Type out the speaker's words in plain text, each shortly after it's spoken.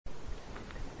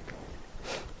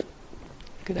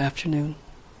Good afternoon.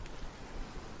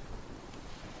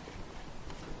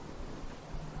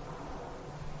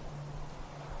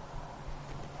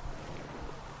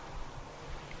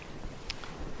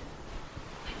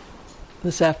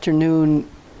 This afternoon,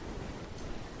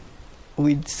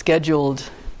 we'd scheduled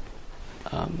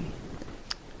a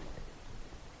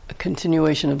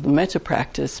continuation of the metta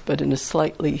practice, but in a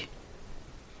slightly,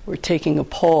 we're taking a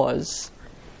pause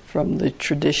from the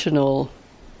traditional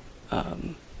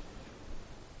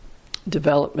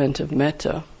development of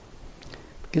metta,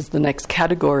 because the next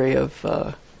category of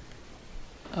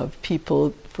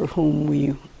people for whom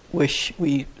we wish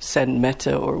we send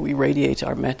metta or we radiate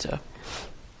our metta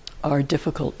are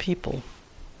difficult people.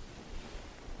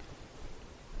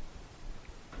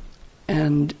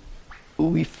 And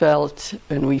we felt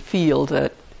and we feel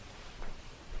that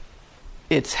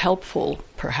it's helpful,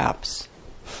 perhaps,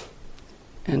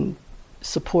 and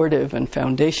supportive and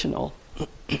foundational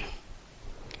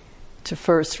to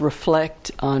first reflect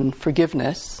on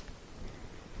forgiveness,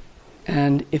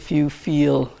 and if you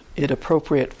feel it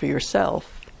appropriate for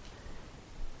yourself,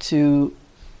 to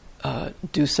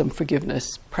do some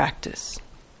forgiveness practice.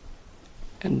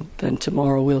 And then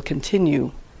tomorrow we'll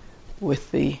continue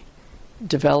with the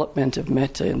development of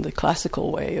metta in the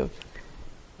classical way of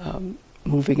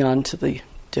moving on to the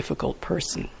difficult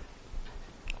person.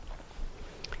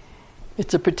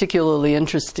 It's a particularly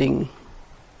interesting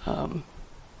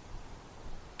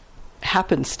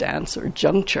happenstance or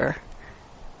juncture,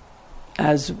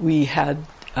 as we had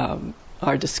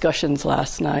our discussions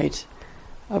last night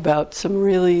about some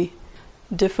really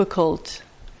difficult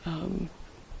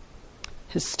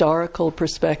historical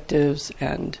perspectives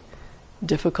and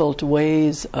difficult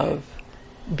ways of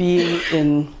being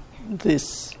in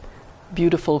this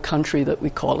beautiful country that we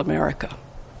call America.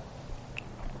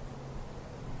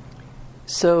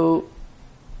 So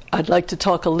I'd like to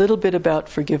talk a little bit about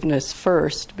forgiveness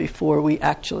first before we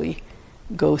actually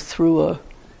go through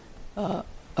a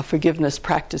forgiveness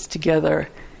practice together.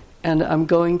 And I'm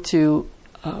going to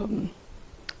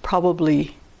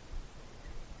probably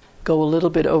go a little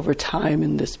bit over time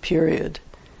in this period.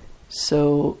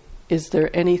 So is there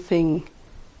anything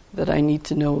that I need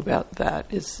to know about that?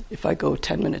 Is if I go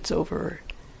 10 minutes over?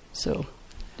 So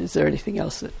is there anything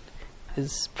else that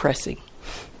is pressing?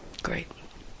 Great.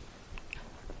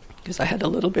 Because I had a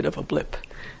little bit of a blip.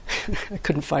 I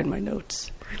couldn't find my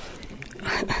notes. We're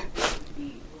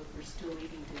still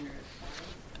eating dinner at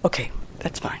 5. Okay,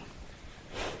 that's fine.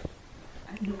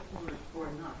 No, or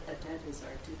not. That is our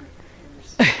dinner.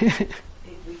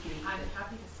 I'm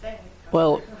happy to stay.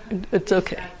 Well, it's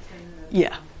okay.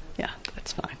 Yeah,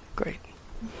 that's fine. Great.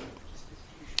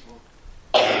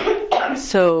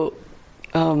 So,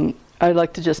 I'd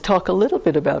like to just talk a little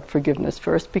bit about forgiveness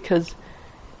first, because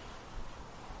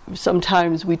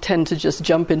sometimes we tend to just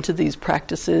jump into these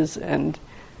practices, and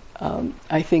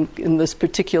I think in this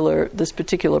particular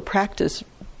practice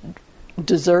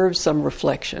deserves some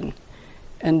reflection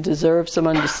and deserves some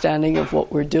understanding of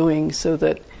what we're doing, so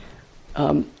that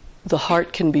the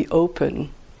heart can be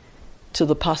open to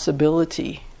the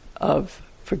possibility of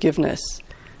forgiveness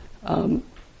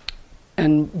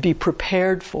and be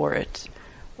prepared for it,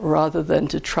 rather than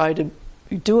to try to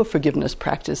do a forgiveness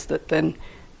practice that then,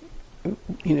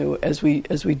 as we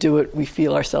do it, we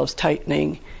feel ourselves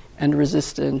tightening and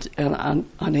resistant and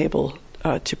unable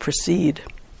to proceed.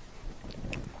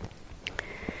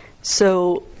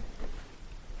 So,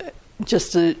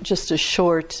 just a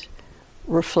short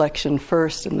reflection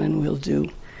first, and then we'll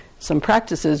do some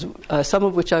practices, some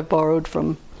of which I've borrowed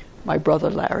from my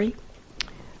brother Larry,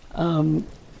 and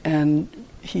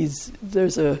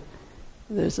there's a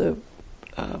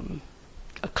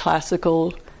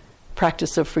classical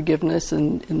practice of forgiveness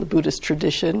in the Buddhist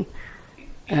tradition,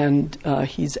 and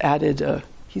he's added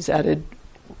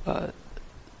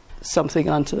something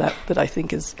onto that I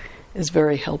think is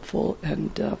very helpful,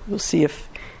 and we'll see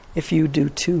if you do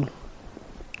too.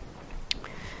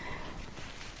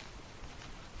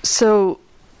 So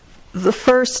the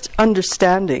first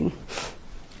understanding,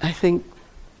 I think,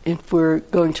 if we're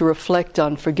going to reflect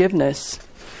on forgiveness,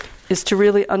 is to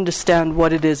really understand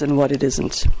what it is and what it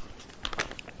isn't.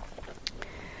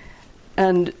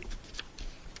 And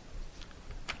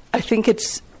I think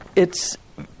it's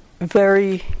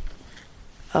very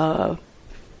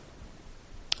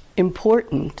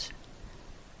important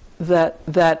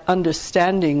that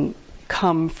understanding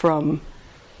come from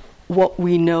what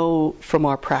we know from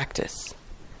our practice,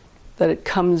 that it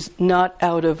comes not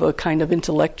out of a kind of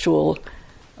intellectual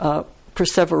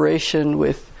perseveration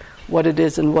with what it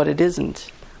is and what it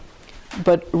isn't,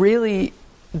 but really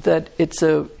that it's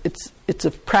a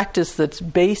practice that's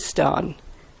based on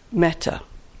metta,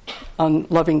 on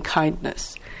loving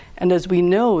kindness. And as we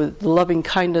know, the loving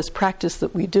kindness practice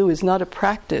that we do is not a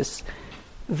practice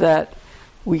that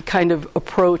we kind of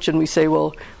approach and we say,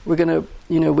 well, we're going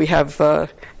to, we have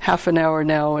half an hour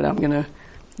now and I'm going to,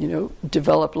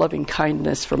 develop loving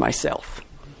kindness for myself.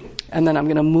 And then I'm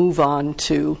going to move on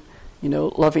to,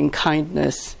 loving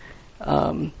kindness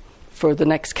for the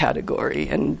next category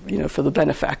and, for the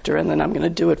benefactor. And then I'm going to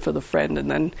do it for the friend.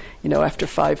 And then, after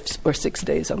 5 or 6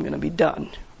 days, I'm going to be done,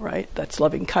 right? That's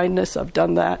loving kindness. I've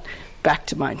done that. Back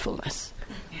to mindfulness,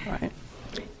 right?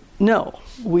 No,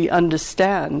 we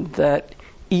understand that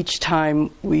each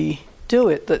time we do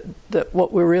it, that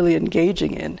what we're really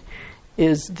engaging in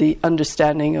is the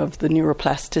understanding of the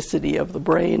neuroplasticity of the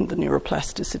brain, the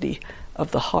neuroplasticity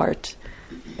of the heart,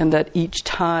 and that each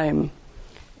time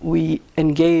we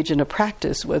engage in a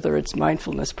practice, whether it's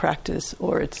mindfulness practice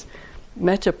or it's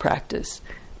metta practice,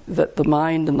 that the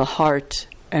mind and the heart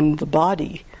and the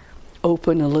body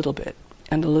open a little bit,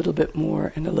 and a little bit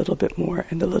more, and a little bit more,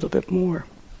 and a little bit more.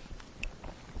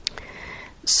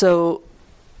 So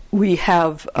we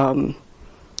have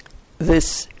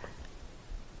this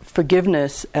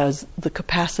forgiveness as the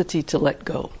capacity to let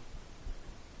go.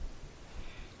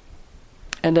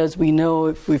 And as we know,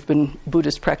 if we've been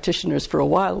Buddhist practitioners for a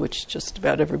while, which just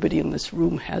about everybody in this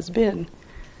room has been,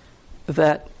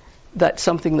 that's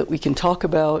something that we can talk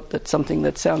about, that's something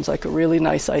that sounds like a really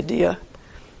nice idea,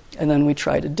 and then we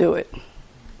try to do it,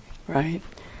 right?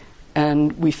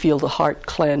 And we feel the heart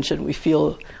clench, and we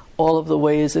feel all of the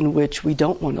ways in which we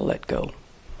don't want to let go.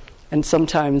 And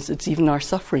sometimes it's even our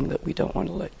suffering that we don't want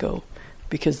to let go,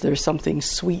 because there's something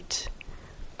sweet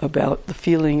about the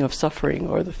feeling of suffering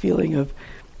or the feeling of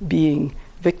being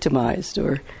victimized,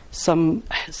 or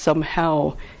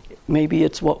somehow maybe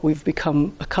it's what we've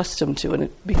become accustomed to and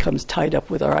it becomes tied up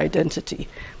with our identity.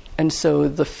 And so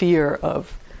the fear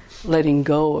of letting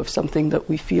go of something that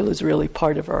we feel is really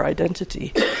part of our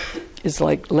identity is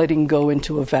like letting go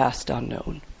into a vast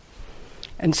unknown.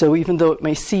 And so even though it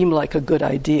may seem like a good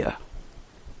idea,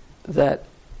 that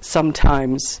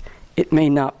sometimes it may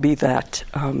not be that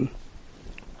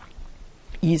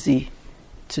easy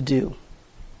to do.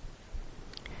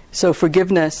 So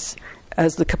forgiveness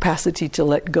as the capacity to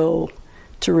let go,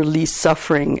 to release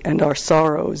suffering and our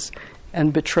sorrows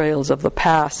and betrayals of the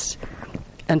past,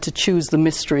 and to choose the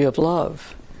mystery of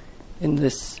love in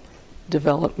this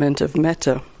development of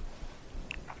metta.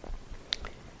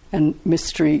 And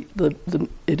mystery,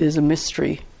 it is a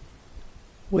mystery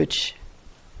which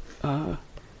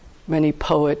many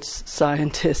poets,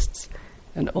 scientists,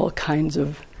 and all kinds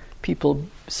of people,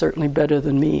 certainly better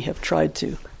than me, have tried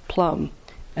to plumb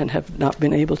and have not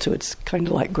been able to. It's kind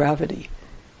of like gravity.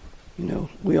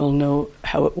 We all know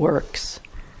how it works,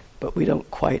 but we don't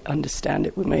quite understand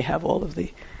it. We may have all of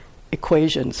the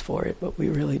equations for it, but we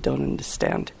really don't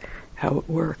understand how it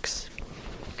works.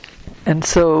 And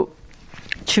so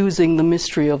choosing the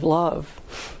mystery of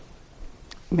love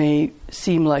may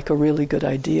seem like a really good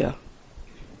idea,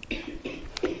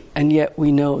 and yet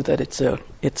we know that it's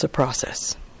a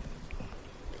process.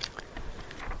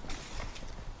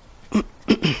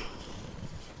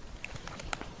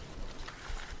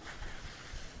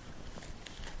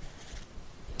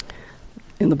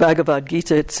 In the Bhagavad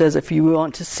Gita it says, if you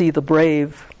want to see the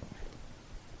brave,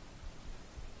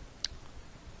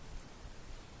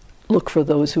 look for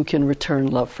those who can return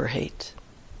love for hate.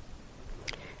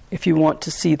 If you want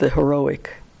to see the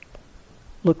heroic,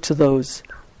 look to those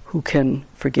who can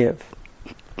forgive.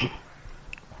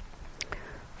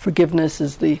 Forgiveness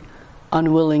is the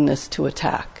unwillingness to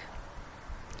attack,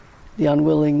 the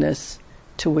unwillingness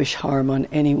to wish harm on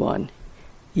anyone,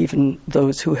 even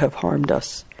those who have harmed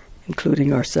us,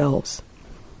 including ourselves.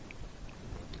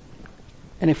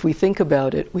 And if we think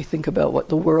about it, we think about what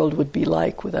the world would be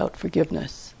like without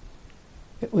forgiveness.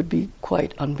 It would be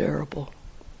quite unbearable.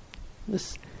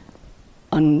 This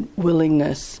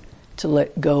unwillingness to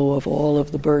let go of all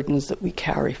of the burdens that we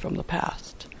carry from the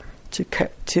past,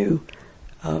 to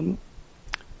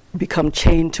become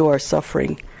chained to our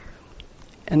suffering,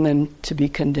 and then to be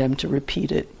condemned to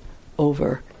repeat it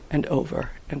over and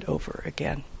over and over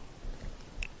again.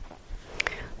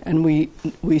 And we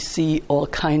see all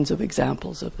kinds of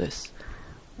examples of this,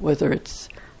 whether it's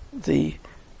the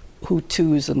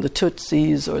Hutus and the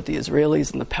Tutsis, or the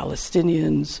Israelis and the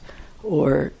Palestinians,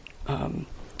 or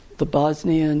the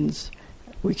Bosnians.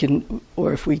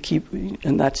 Or if we keep,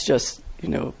 and that's just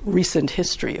recent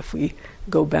history. If we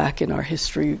go back in our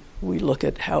history, we look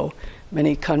at how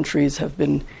many countries have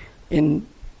been in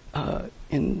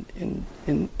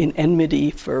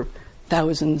enmity for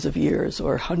thousands of years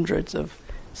or hundreds of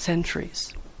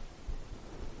centuries.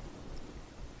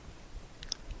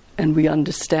 And we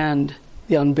understand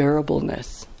the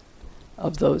unbearableness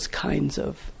of those kinds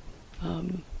of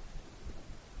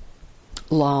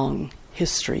long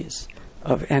histories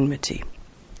of enmity.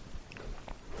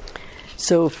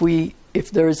 So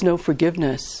if there is no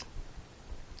forgiveness,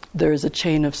 there is a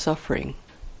chain of suffering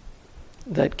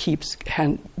that keeps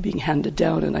being handed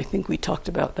down, and I think we talked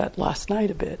about that last night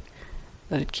a bit,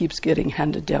 that it keeps getting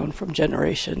handed down from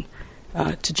generation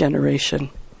to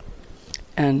generation.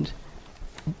 And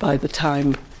by the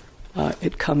time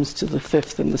it comes to the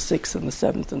 5th and the 6th and the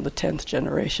 7th and the 10th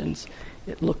generations,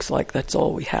 it looks like that's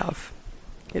all we have.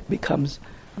 It becomes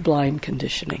blind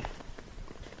conditioning.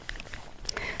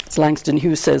 As Langston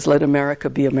Hughes says, let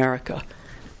America be America,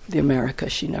 the America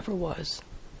she never was.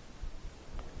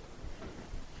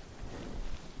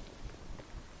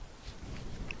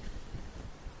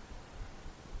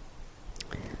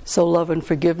 So love and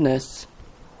forgiveness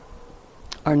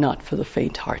are not for the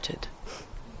faint-hearted.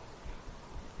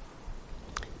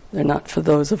 They're not for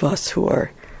those of us who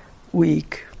are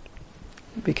weak,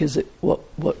 because what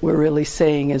we're really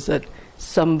saying is that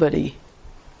someone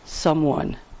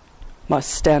must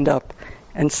stand up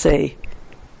and say,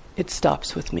 it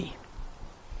stops with me.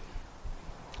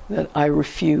 That I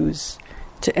refuse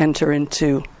to enter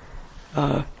into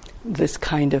this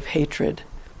kind of hatred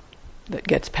that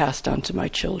gets passed on to my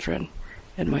children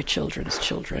and my children's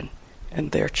children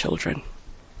and their children.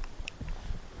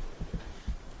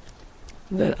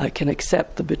 That I can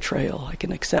accept the betrayal, I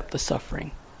can accept the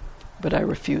suffering, but I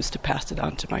refuse to pass it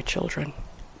on to my children.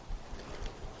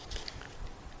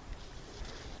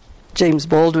 James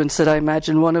Baldwin said, I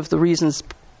imagine one of the reasons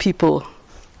people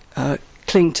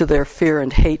cling to their fear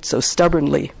and hate so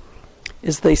stubbornly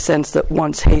is they sense that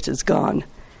once hate is gone,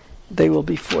 they will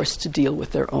be forced to deal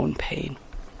with their own pain.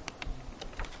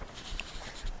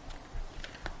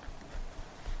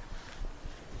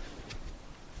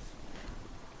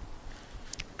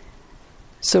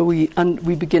 So we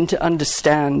begin to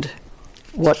understand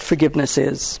what forgiveness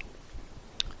is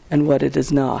and what it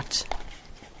is not.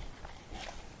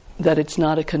 That it's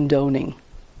not a condoning.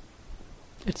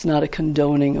 It's not a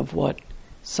condoning of what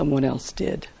someone else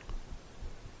did.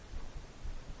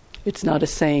 It's not a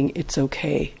saying it's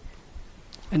okay.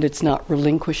 And it's not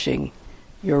relinquishing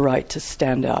your right to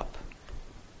stand up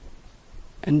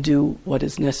and do what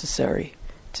is necessary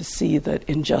to see that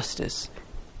injustice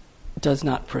does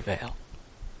not prevail.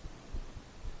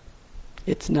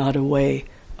 It's not a way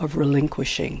of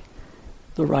relinquishing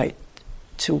the right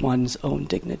to one's own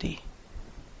dignity,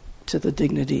 to the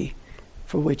dignity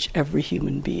for which every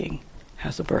human being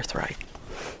has a birthright.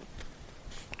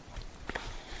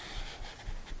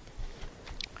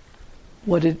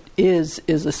 What it is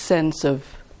a sense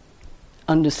of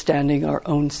understanding our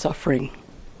own suffering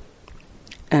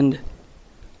and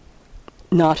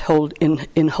not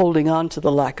holding on to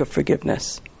the lack of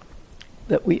forgiveness,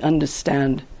 that we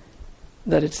understand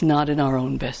that it's not in our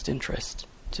own best interest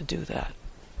to do that.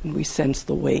 And we sense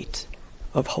the weight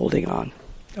of holding on,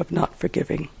 of not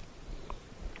forgiving.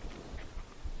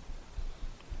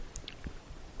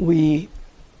 We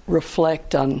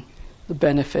reflect on the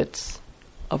benefits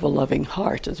of a loving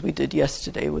heart, as we did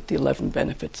yesterday with the 11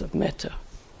 benefits of metta.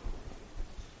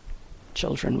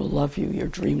 Children will love you, your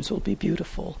dreams will be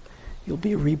beautiful, you'll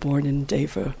be reborn in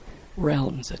Deva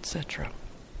realms, etc.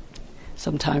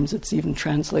 Sometimes it's even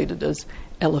translated as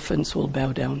elephants will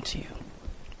bow down to you,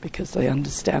 because they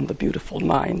understand the beautiful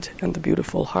mind and the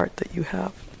beautiful heart that you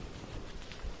have.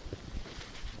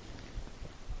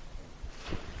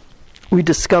 We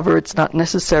discover it's not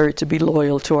necessary to be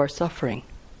loyal to our suffering,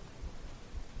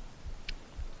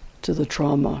 to the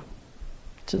trauma,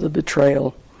 to the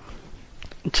betrayal,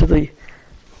 to the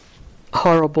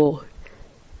horrible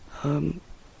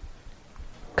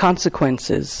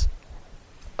consequences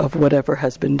of whatever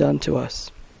has been done to us.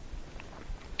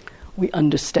 We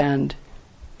understand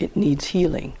it needs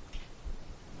healing,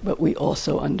 but we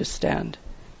also understand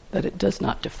that it does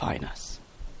not define us.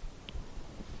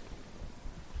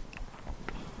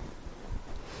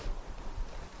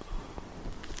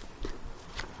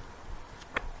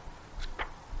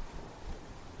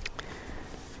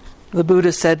 The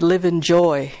Buddha said, live in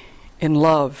joy, in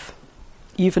love,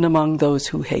 even among those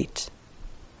who hate.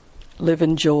 Live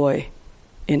in joy,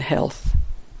 in health,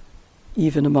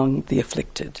 even among the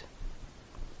afflicted.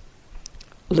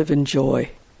 Live in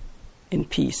joy, in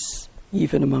peace,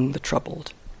 even among the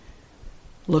troubled.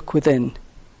 Look within,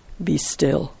 be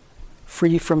still,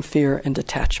 free from fear and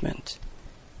attachment.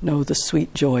 Know the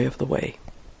sweet joy of the way.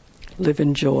 Live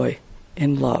in joy,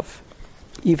 in love,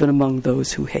 even among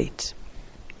those who hate.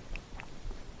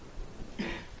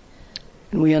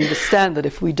 And we understand that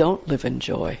if we don't live in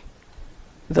joy,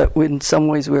 that in some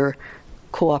ways we're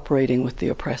cooperating with the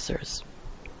oppressors,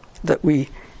 that we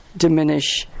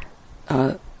diminish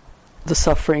the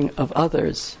suffering of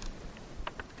others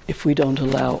if we don't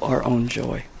allow our own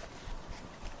joy.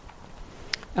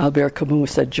 Albert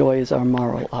Camus said joy is our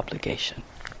moral obligation.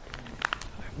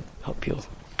 I hope you'll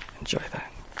enjoy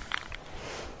that.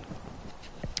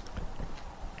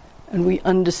 And we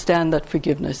understand that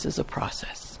forgiveness is a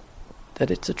process, that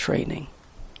it's a training,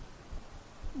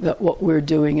 that what we're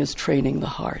doing is training the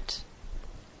heart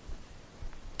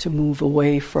to move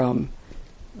away from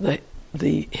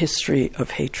the history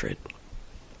of hatred.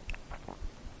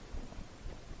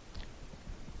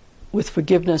 With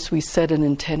forgiveness, we set an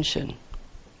intention.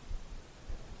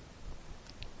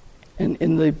 And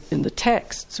in the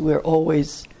texts, we're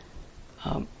always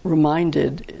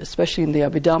reminded, especially in the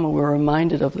Abhidhamma, we're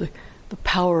reminded of the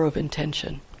power of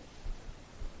intention.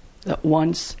 That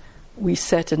once we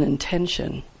set an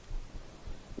intention,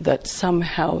 that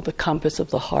somehow the compass of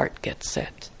the heart gets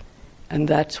set, and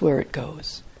that's where it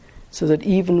goes. So that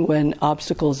even when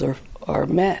obstacles are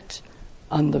met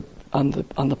on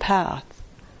the path,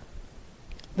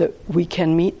 that we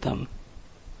can meet them,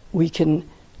 we can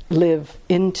live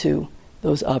into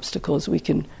those obstacles, we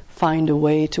can find a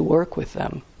way to work with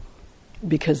them,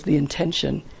 because the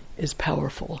intention is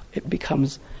powerful. It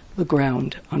becomes the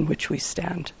ground on which we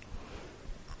stand.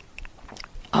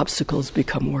 Obstacles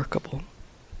become workable.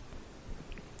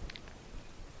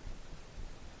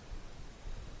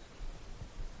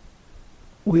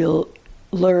 We'll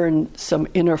learn some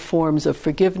inner forms of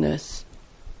forgiveness,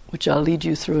 which I'll lead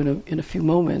you through in a few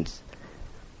moments,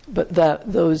 but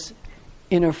that those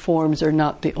inner forms are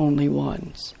not the only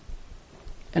ones.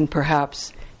 And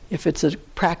perhaps if it's a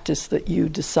practice that you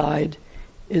decide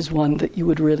is one that you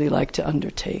would really like to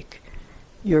undertake,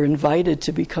 you're invited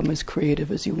to become as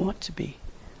creative as you want to be.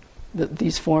 That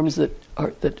these forms that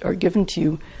are given to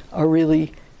you are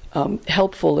really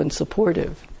helpful and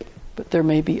supportive, but there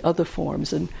may be other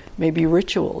forms and maybe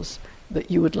rituals that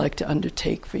you would like to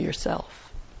undertake for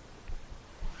yourself,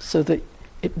 so that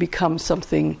it becomes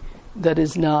something that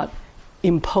is not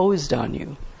imposed on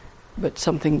you, but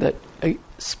something that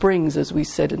springs, as we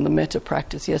said in the metta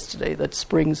practice yesterday, that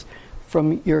springs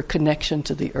from your connection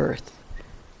to the earth,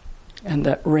 and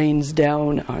that rains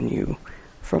down on you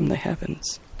from the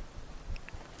heavens.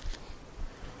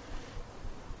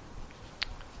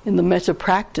 In the metta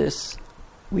practice,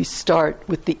 we start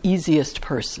with the easiest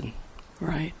person,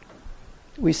 right?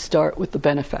 We start with the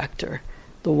benefactor,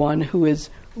 the one who is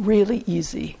really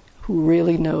easy, who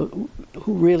really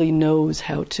knows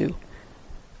how to,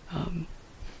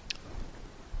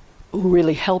 who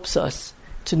really helps us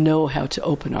to know how to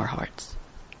open our hearts.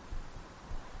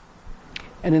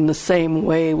 And in the same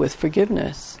way with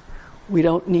forgiveness, we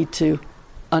don't need to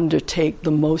undertake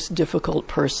the most difficult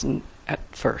person at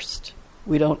first.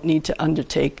 We don't need to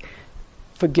undertake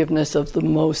forgiveness of the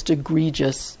most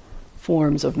egregious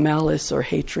forms of malice or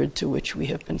hatred to which we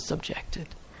have been subjected.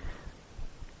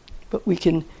 But we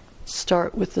can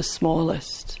start with the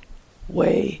smallest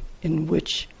way in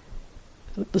which,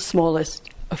 the smallest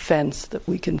offense that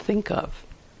we can think of,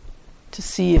 to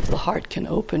see if the heart can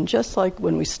open, just like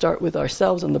when we start with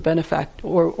ourselves and the benefactor,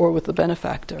 or with the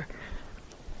benefactor,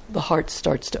 the heart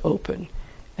starts to open,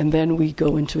 and then we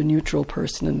go into a neutral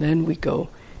person, and then we go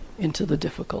into the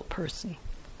difficult person.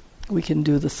 We can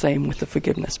do the same with the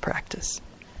forgiveness practice.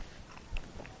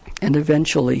 And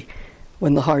eventually,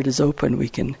 when the heart is open, we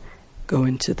can go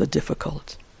into the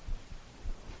difficult.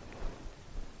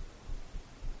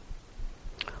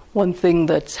 One thing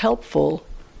that's helpful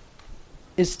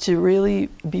is to really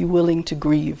be willing to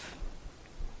grieve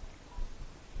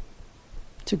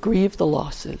the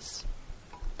losses,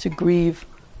 to grieve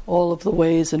all of the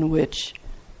ways in which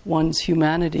one's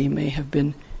humanity may have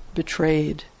been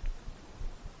betrayed,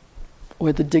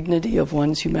 or the dignity of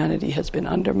one's humanity has been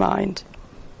undermined,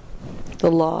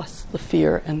 the loss, the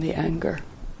fear, and the anger.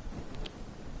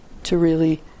 To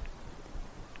really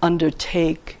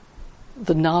undertake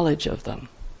the knowledge of them.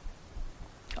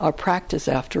 Our practice,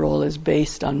 after all, is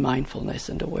based on mindfulness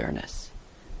and awareness.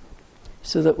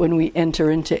 So that when we enter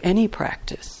into any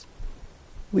practice,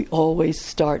 we always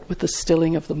start with the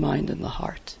stilling of the mind and the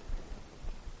heart.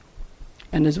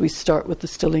 And as we start with the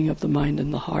stilling of the mind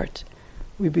and the heart,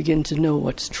 we begin to know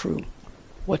what's true,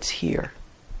 what's here.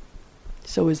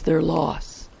 So is there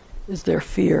loss? Is there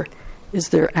fear? Is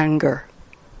there anger?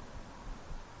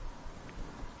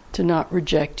 To not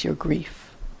reject your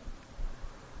grief.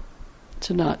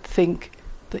 To not think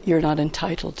that you're not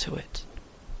entitled to it,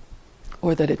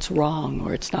 or that it's wrong,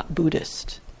 or it's not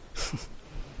Buddhist.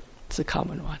 It's a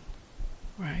common one,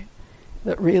 right?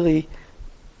 That really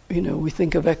we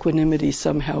think of equanimity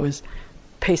somehow as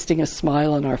pasting a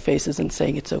smile on our faces and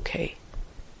saying it's okay.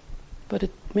 But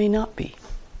it may not be.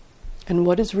 And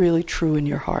what is really true in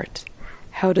your heart?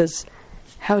 How does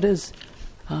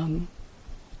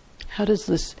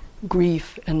this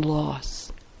grief and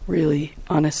loss really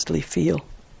honestly feel?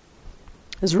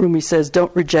 As Rumi says,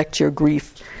 don't reject your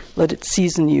grief. Let it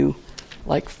season you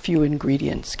like few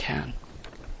ingredients can.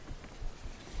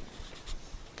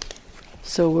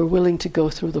 So we're willing to go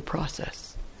through the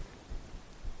process.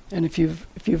 And if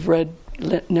you've read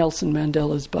Nelson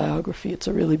Mandela's biography, it's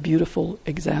a really beautiful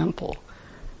example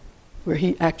where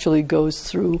he actually goes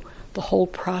through the whole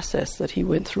process that he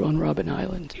went through on Robben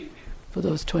Island for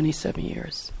those 27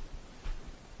 years.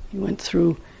 He went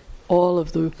through all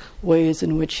of the ways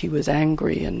in which he was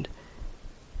angry and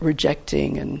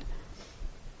rejecting and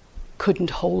couldn't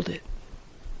hold it,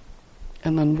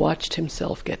 and then watched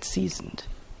himself get seasoned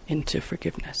into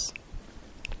forgiveness.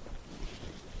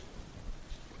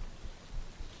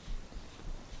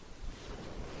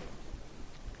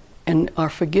 And our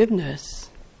forgiveness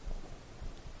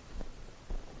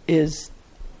is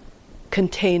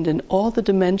contained in all the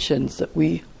dimensions that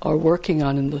we are working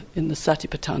on in the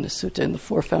Satipatthana Sutta, in the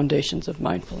 4 foundations of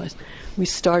mindfulness. We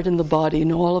start in the body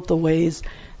in all of the ways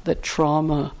that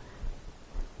trauma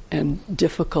and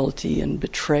difficulty and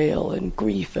betrayal and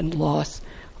grief and loss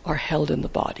are held in the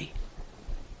body.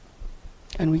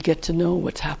 And we get to know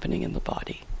what's happening in the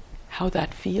body, how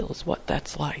that feels, what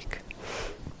that's like.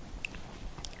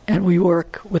 And we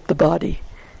work with the body,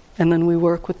 and then we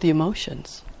work with the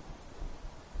emotions.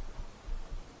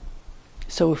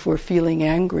 So if we're feeling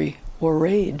angry or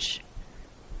rage,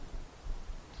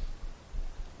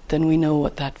 then we know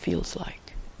what that feels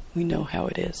like. We know how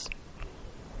it is.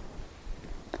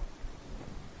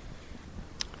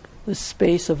 The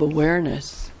space of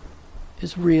awareness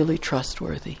is really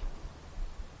trustworthy,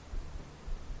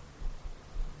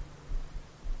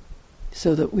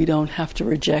 so that we don't have to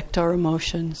reject our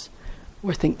emotions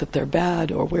or think that they're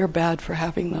bad or we're bad for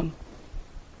having them.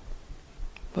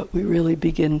 But we really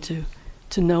begin to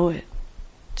know it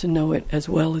as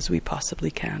well as we possibly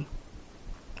can.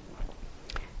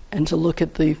 And to look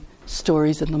at the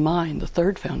stories in the mind, the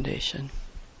 3rd foundation.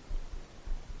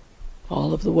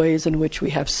 All of the ways in which we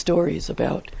have stories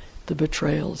about the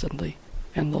betrayals and the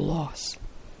loss.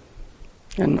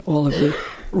 And all of the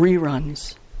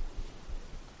reruns.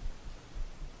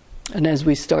 And as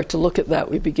we start to look at that,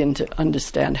 we begin to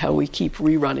understand how we keep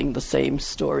rerunning the same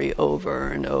story over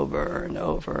and over and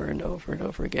over and over and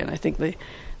over again. I think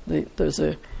there's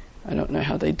I don't know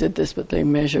how they did this, but they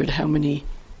measured how many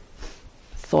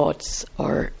thoughts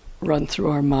are run through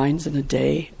our minds in a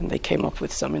day, and they came up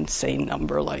with some insane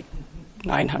number like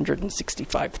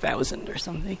 965,000 or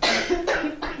something.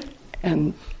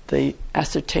 And they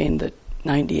ascertained that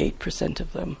 98%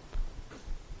 of them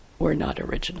were not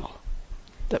original,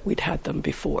 that we'd had them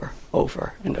before,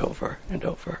 over and over and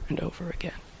over and over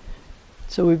again.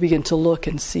 So we begin to look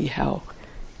and see how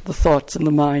the thoughts in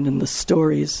the mind and the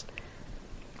stories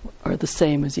are the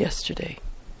same as yesterday.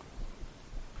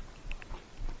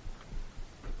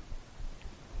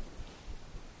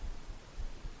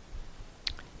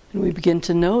 And we begin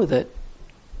to know that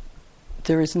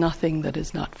there is nothing that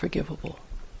is not forgivable.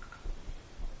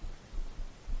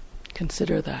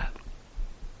 Consider that.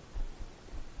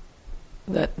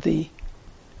 That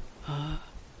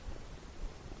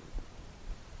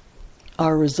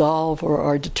our resolve or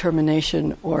our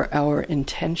determination or our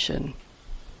intention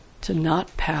to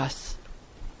not pass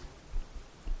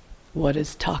what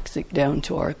is toxic down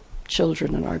to our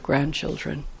children and our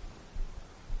grandchildren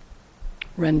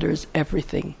renders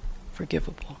everything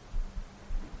forgivable.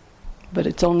 But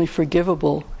it's only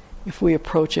forgivable if we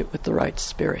approach it with the right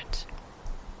spirit.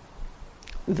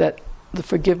 That the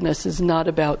forgiveness is not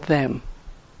about them,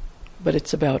 but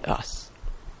it's about us.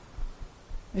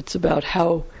 It's about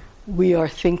how we are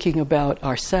thinking about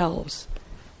ourselves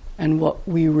and how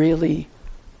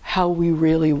we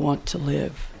really want to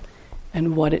live,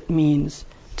 and what it means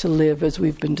to live, as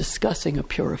we've been discussing, a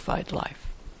purified life.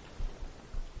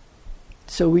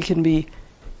 So we can be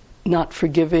not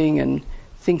forgiving and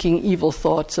thinking evil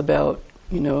thoughts about,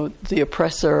 the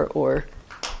oppressor or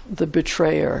the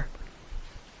betrayer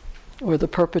or the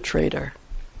perpetrator,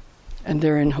 and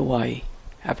they're in Hawaii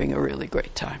having a really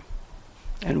great time,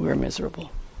 and we're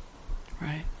miserable,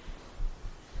 right?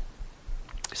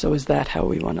 So is that how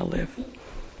we want to live?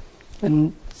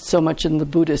 And so much in the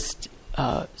Buddhist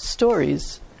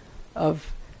stories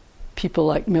of people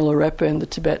like Milarepa in the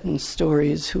Tibetan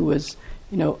stories, who was,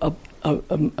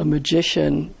 a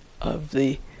magician of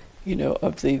the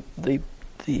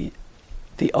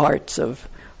arts of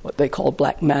what they call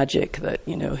black magic, that,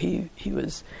 he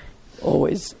was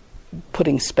always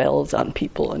putting spells on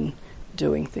people and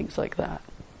doing things like that.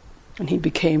 And he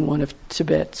became one of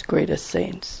Tibet's greatest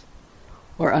saints.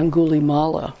 Or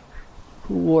Angulimala,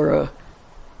 who wore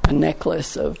a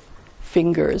necklace of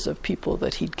fingers of people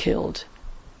that he'd killed,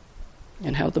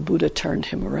 and how the Buddha turned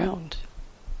him around,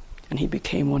 and he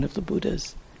became one of the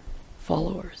Buddha's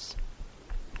followers.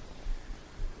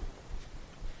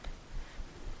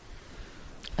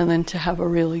 And then to have a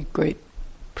really great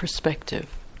perspective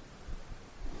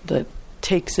that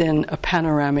takes in a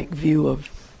panoramic view of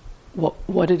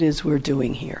what it is we're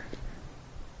doing here,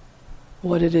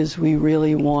 what it is we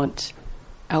really want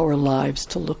our lives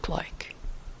to look like.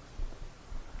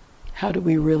 How do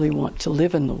we really want to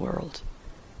live in the world,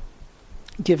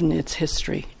 given its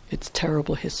history, its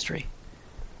terrible history,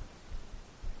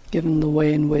 given the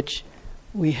way in which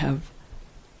we have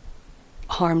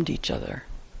harmed each other,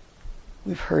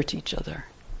 we've hurt each other,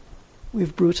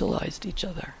 we've brutalized each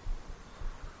other.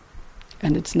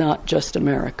 And it's not just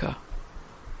America,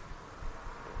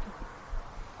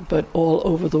 but all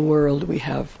over the world we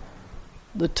have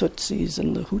the Tutsis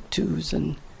and the Hutus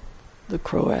and the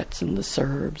Croats and the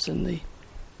Serbs and the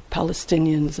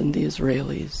Palestinians and the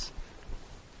Israelis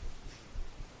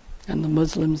and the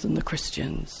Muslims and the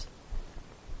Christians.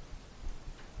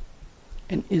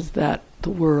 And is that the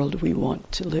world we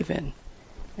want to live in?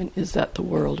 And is that the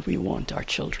world we want our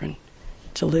children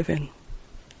to live in?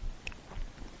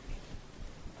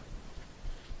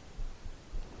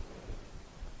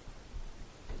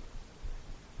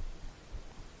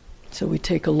 So we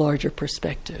take a larger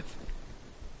perspective.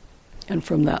 And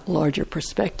from that larger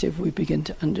perspective, we begin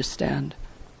to understand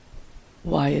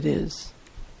why it is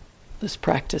this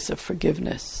practice of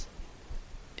forgiveness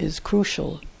is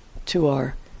crucial to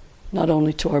our, not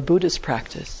only to our Buddhist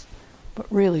practice, but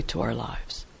really to our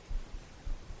lives.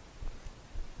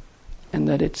 And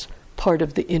that it's part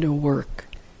of the inner work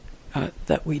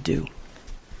that we do.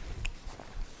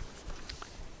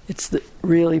 It's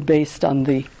really based on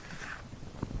the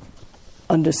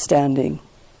understanding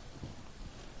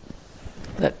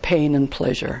that pain and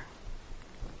pleasure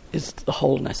is the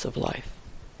wholeness of life.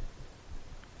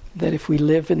 That if we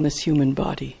live in this human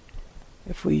body,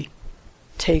 if we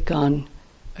take on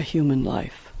a human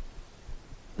life,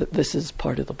 that this is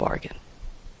part of the bargain.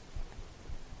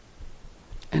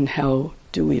 And how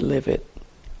do we live it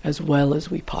as well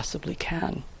as we possibly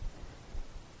can,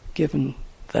 given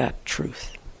that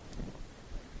truth?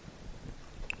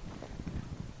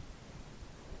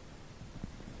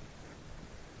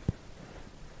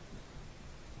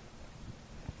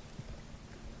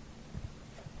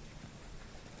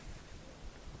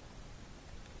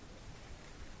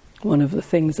 One of the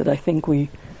things that I think we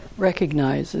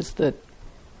recognize is that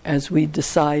as we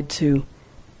decide to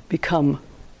become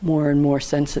more and more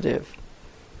sensitive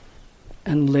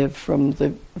and live from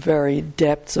the very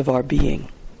depths of our being,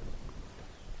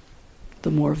 the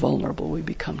more vulnerable we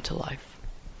become to life.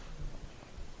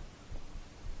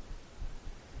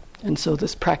 And so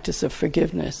this practice of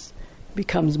forgiveness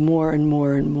becomes more and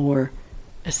more and more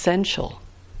essential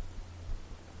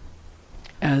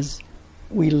as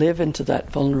we live into that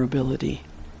vulnerability.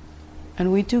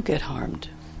 And we do get harmed,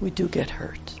 we do get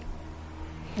hurt.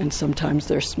 And sometimes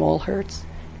they're small hurts,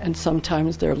 and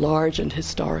sometimes they're large and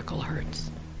historical hurts.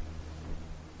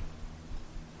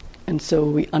 And so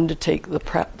we undertake the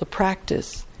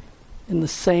practice in the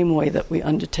same way that we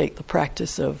undertake the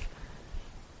practice of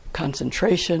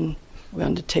concentration, we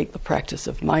undertake the practice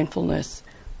of mindfulness,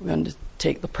 we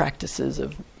undertake the practices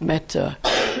of metta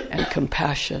and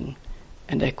compassion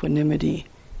and equanimity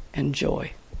and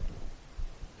joy.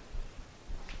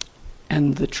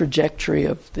 And the trajectory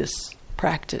of this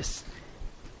practice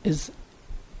is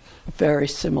very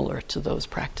similar to those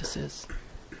practices.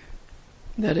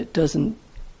 That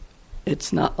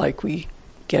it's not like we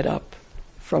get up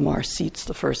from our seats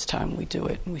the first time we do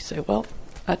it and we say, well,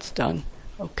 that's done.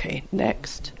 Okay,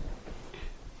 next.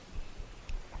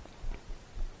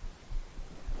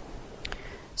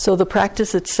 So the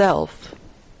practice itself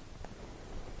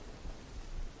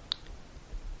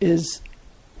is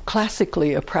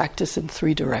classically a practice in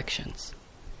three directions.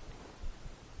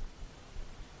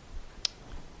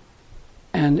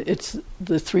 And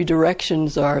the three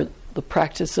directions are the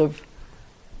practice of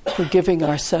forgiving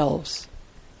ourselves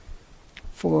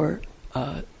for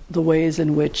the ways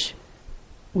in which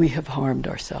we have harmed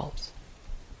ourselves.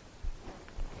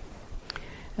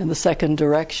 And the second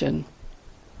direction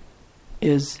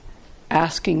is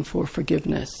asking for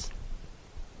forgiveness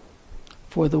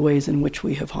for the ways in which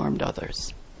we have harmed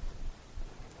others.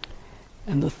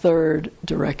 And the third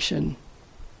direction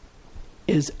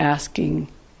is asking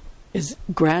is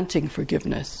granting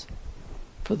forgiveness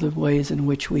for the ways in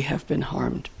which we have been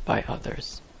harmed by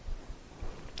others.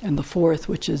 And the fourth,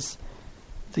 which is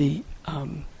the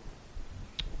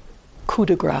coup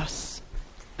de grace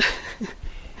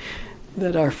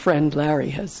that our friend Larry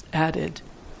has added.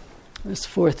 This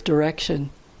fourth direction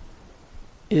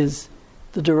is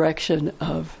the direction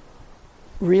of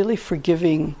really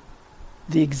forgiving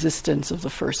the existence of the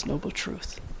First Noble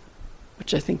Truth,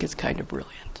 which I think is kind of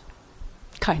brilliant.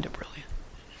 Kind of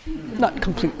brilliant. Not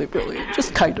completely brilliant,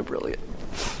 just kind of brilliant.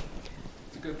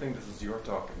 It's a good thing this is your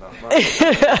talk and not mine.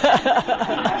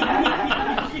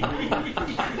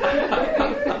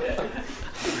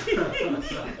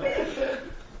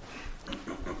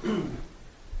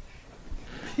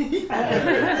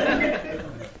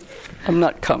 I'm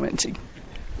not commenting.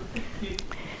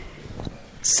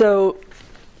 So,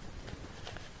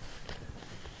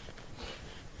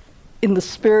 in the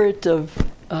spirit of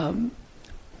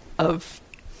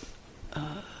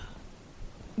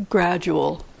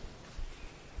gradual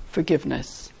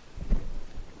forgiveness,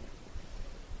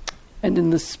 and in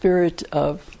the spirit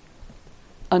of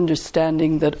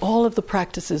understanding that all of the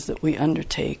practices that we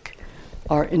undertake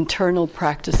are internal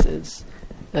practices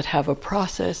that have a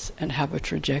process and have a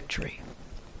trajectory,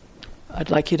 I'd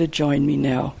like you to join me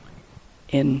now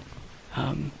in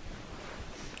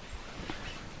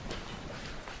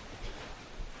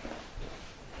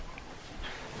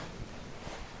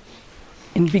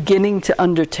beginning to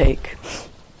undertake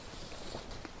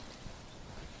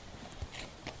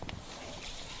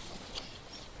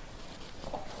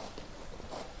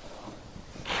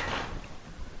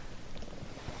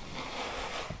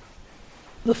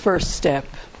the first step.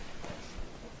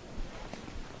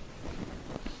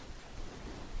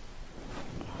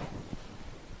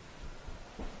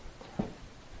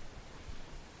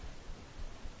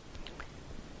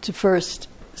 To first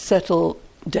settle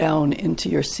down into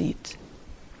your seat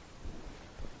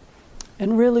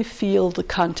and really feel the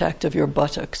contact of your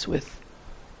buttocks with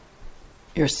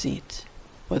your seat,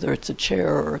 whether it's a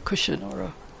chair or a cushion or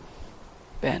a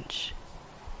bench,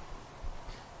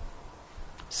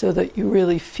 so that you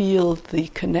really feel the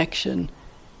connection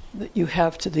that you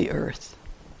have to the earth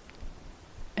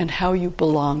and how you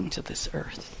belong to this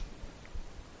earth.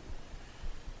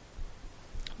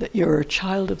 That you're a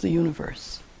child of the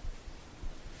universe,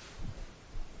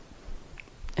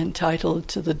 entitled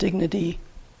to the dignity,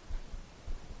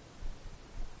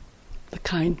 the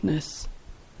kindness,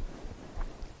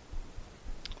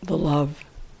 the love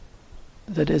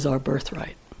that is our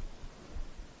birthright.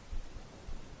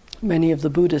 Many of the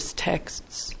Buddhist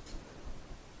texts,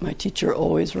 my teacher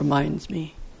always reminds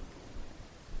me,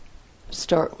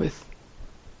 start with,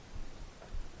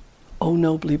 "O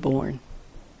nobly born,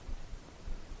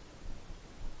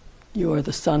 you are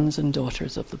the sons and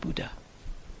daughters of the Buddha."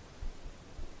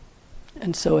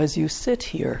 And so as you sit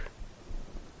here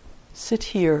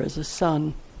as a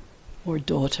son or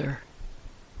daughter,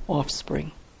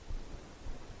 offspring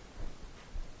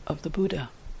of the Buddha,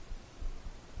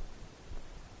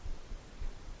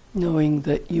 knowing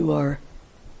that your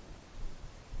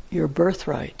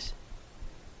birthright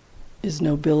is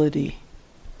nobility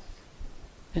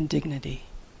and dignity.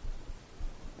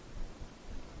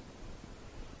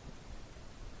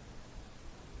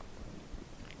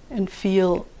 And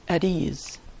feel at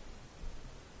ease,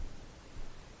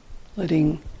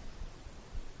 letting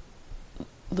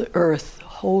the earth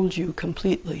hold you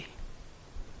completely,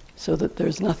 so that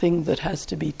there's nothing that has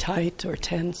to be tight or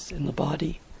tense in the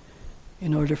body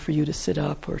in order for you to sit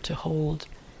up or to hold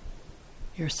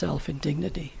yourself in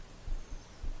dignity.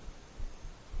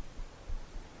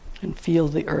 And feel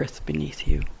the earth beneath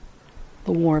you,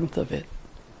 the warmth of it,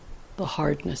 the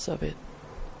hardness of it,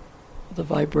 the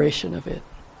vibration of it,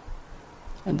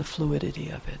 and the fluidity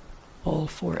of it, all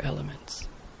four elements.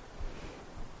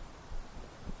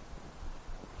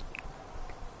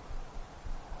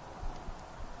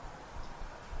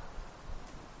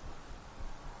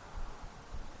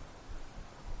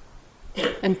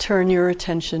 And turn your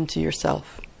attention to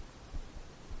yourself.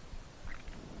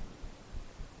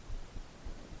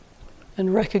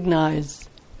 And recognize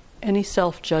any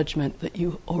self-judgment that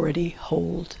you already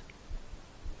hold.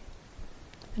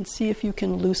 And see if you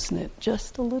can loosen it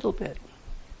just a little bit.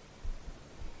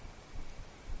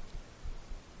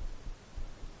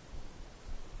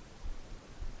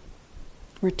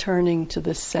 Returning to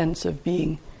this sense of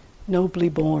being nobly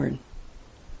born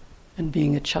and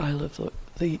being a child of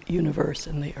the universe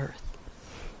and the earth.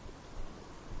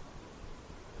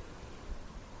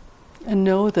 And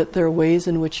know that there are ways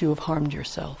in which you have harmed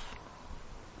yourself.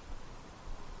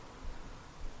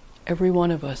 Every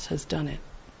one of us has done it.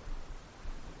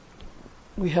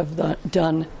 we have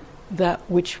done that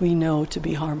which we know to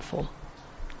be harmful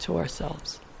to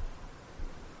ourselves.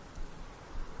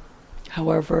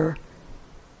 However,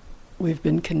 we've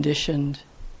been conditioned,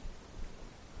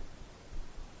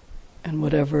 and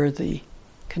whatever the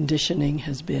conditioning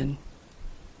has been,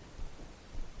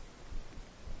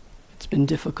 it's been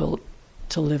difficult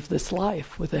to live this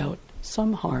life without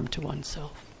some harm to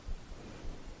oneself.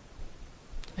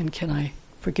 And can I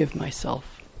forgive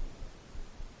myself?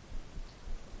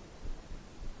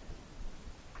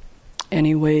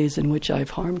 Any ways in which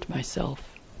I've harmed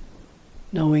myself,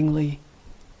 knowingly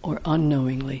or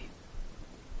unknowingly,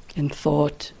 in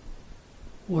thought,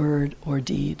 word, or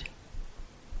deed,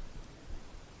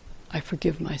 I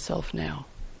forgive myself now.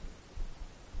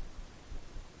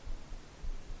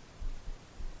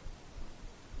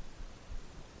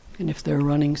 And if there are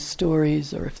running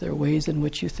stories, or if there are ways in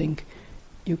which you think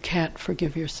you can't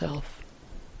forgive yourself,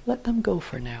 let them go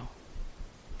for now.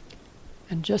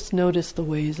 And just notice the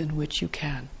ways in which you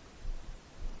can.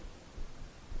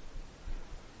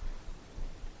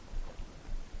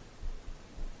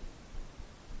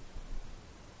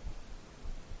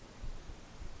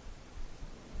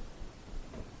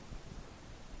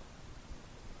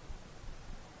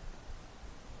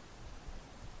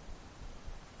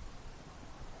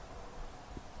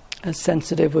 As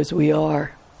sensitive as we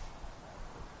are,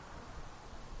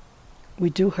 we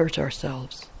do hurt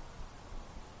ourselves.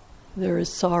 There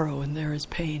is sorrow and there is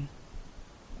pain.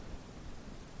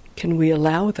 Can we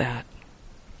allow that?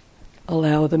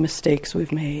 Allow the mistakes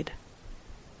we've made.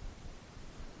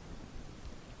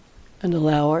 And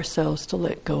allow ourselves to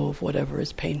let go of whatever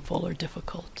is painful or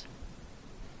difficult.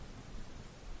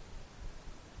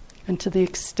 And to the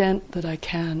extent that I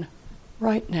can,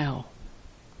 right now,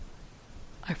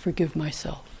 I forgive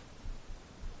myself.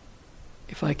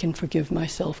 If I can forgive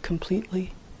myself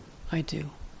completely, I do.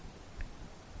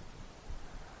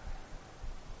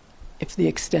 If the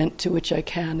extent to which I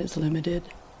can is limited,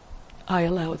 I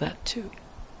allow that too.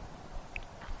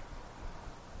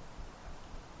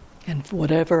 And for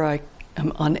whatever I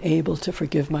am unable to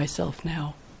forgive myself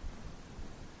now,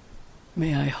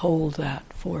 may I hold that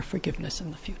for forgiveness in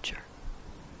the future.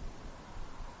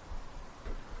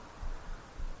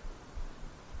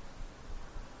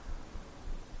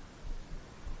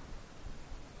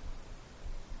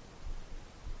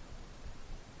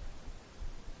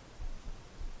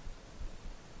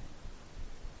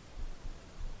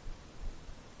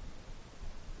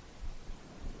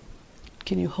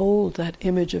 Can you hold that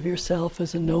image of yourself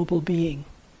as a noble being?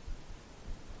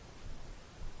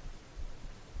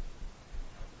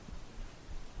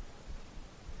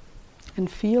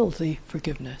 And feel the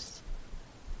forgiveness,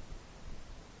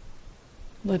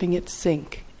 letting it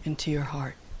sink into your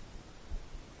heart.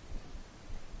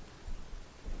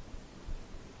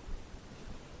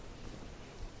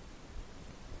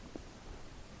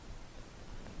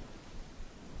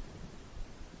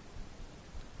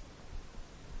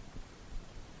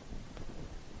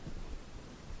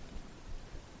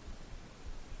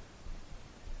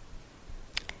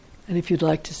 And if you'd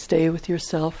like to stay with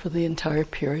yourself for the entire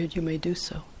period, you may do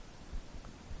so.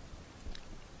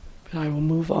 But I will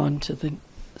move on to the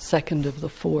second of the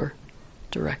 4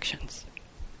 directions.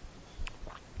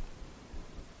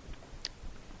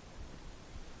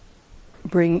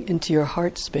 Bring into your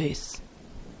heart space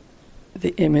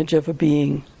the image of a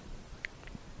being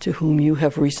to whom you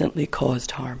have recently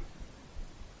caused harm.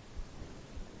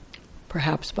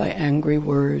 Perhaps by angry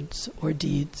words or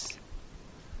deeds.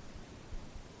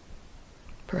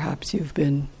 Perhaps you've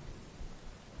been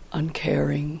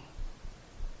uncaring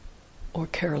or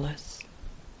careless.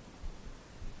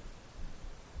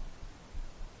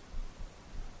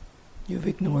 You've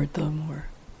ignored them or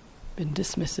been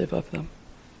dismissive of them.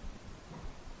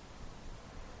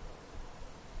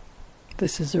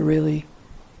 This is a really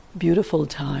beautiful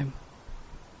time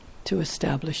to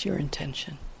establish your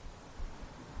intention.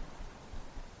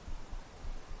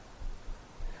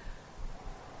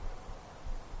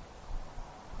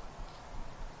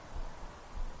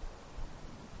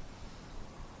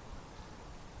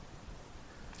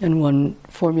 And one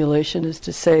formulation is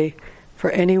to say,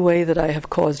 for any way that I have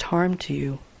caused harm to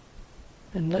you,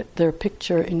 and let their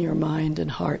picture in your mind and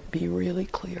heart be really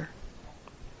clear.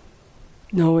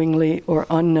 Knowingly or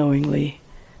unknowingly,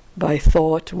 by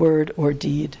thought, word, or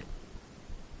deed,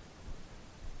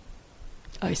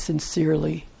 I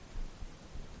sincerely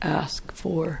ask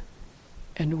for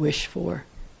and wish for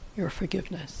your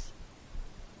forgiveness.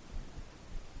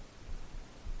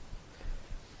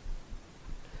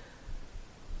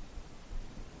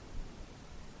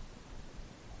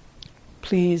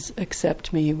 Please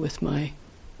accept me with my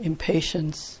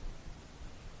impatience,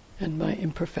 and my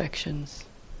imperfections.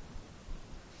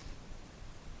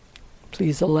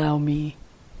 Please allow me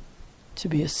to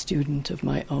be a student of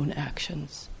my own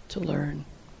actions, to learn.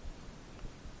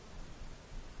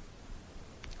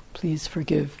 Please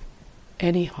forgive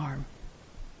any harm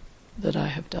that I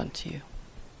have done to you.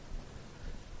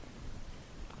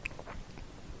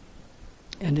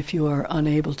 And if you are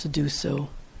unable to do so,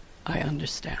 I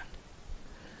understand.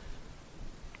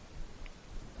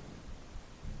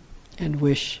 And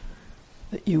wish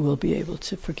that you will be able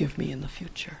to forgive me in the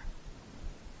future.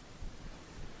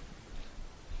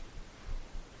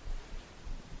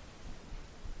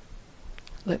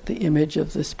 Let the image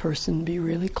of this person be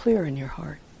really clear in your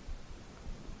heart.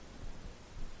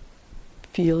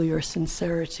 Feel your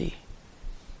sincerity,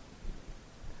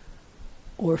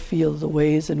 or feel the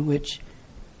ways in which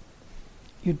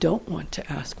you don't want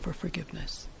to ask for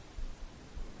forgiveness.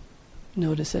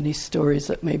 Notice any stories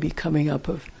that may be coming up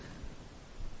of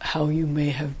how you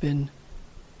may have been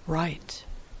right.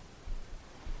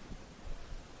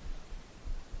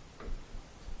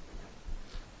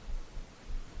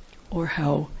 Or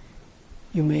how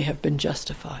you may have been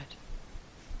justified.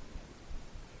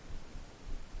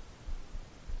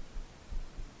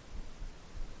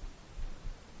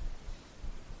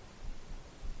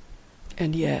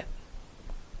 And yet,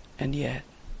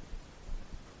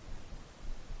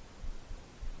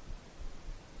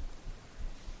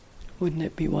 wouldn't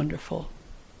it be wonderful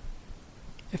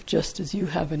if just as you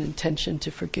have an intention to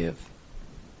forgive,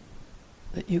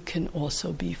 that you can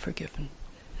also be forgiven?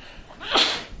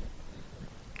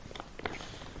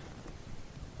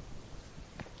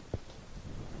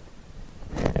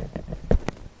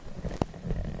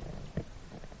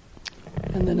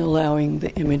 And then allowing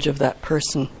the image of that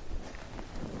person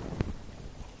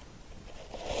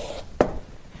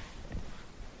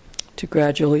to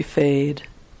gradually fade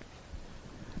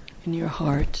in your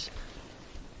heart,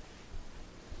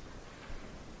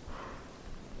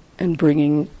 and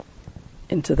bringing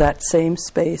into that same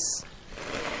space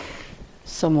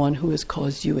someone who has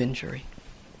caused you injury,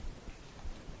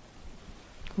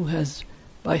 who has,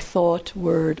 by thought,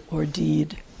 word, or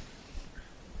deed,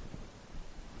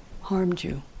 harmed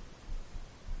you,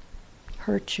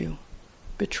 hurt you,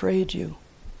 betrayed you,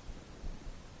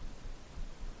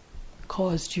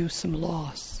 caused you some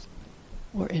loss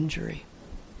or injury.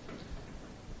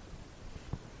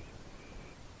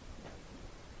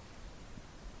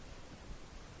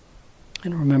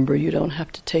 And remember, you don't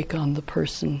have to take on the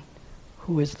person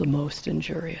who is the most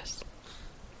injurious.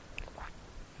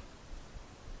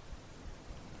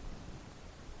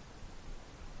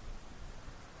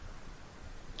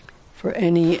 For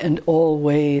any and all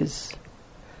ways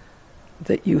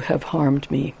that you have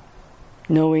harmed me,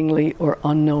 knowingly or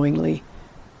unknowingly,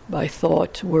 by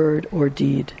thought, word, or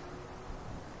deed,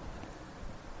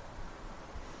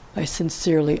 I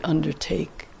sincerely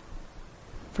undertake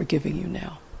forgiving you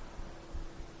now.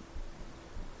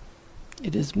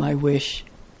 It is my wish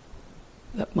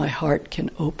that my heart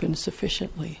can open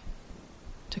sufficiently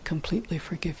to completely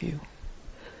forgive you.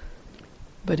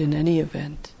 But in any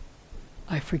event,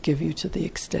 I forgive you to the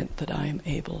extent that I am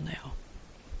able now.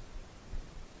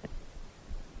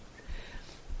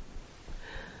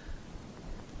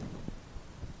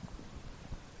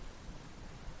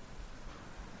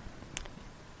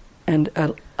 And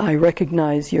I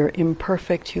recognize your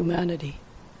imperfect humanity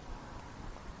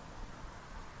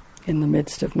in the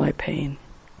midst of my pain.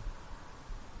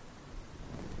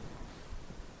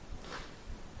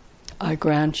 I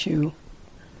grant you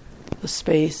the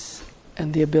space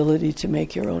and the ability to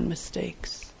make your own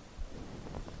mistakes.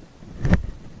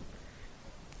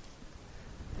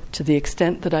 To the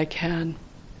extent that I can,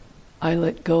 I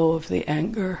let go of the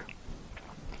anger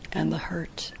and the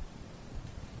hurt.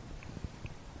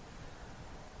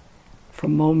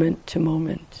 From moment to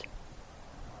moment,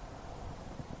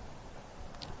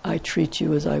 I treat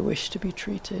you as I wish to be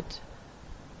treated,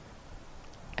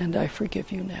 and I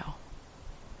forgive you now.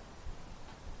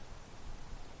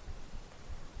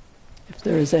 If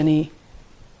there is any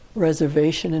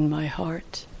reservation in my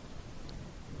heart,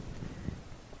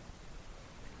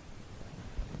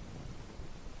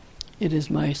 it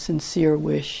is my sincere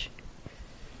wish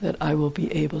that I will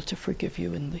be able to forgive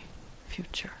you in the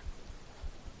future.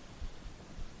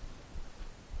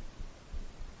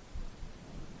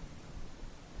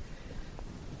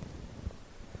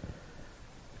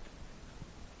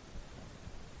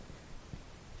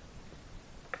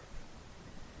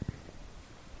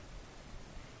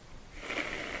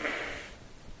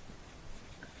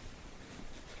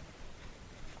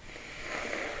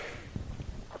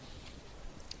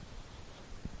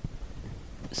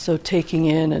 So taking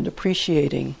in and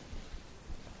appreciating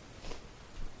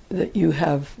that you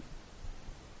have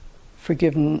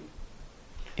forgiven,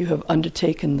 you have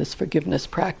undertaken this forgiveness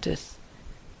practice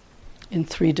in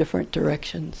 3 different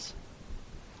directions.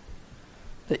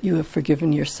 That you have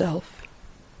forgiven yourself,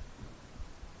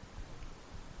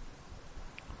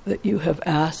 that you have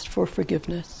asked for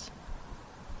forgiveness,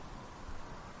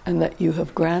 and that you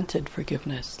have granted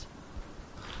forgiveness.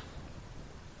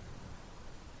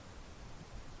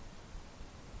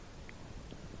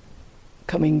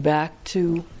 Coming back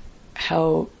to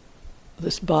how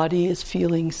this body is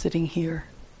feeling sitting here,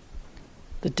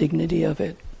 the dignity of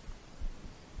it.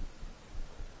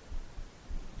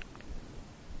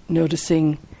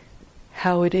 Noticing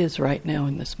how it is right now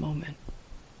in this moment.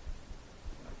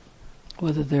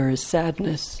 Whether there is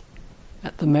sadness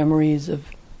at the memories of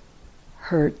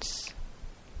hurts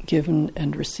given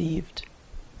and received.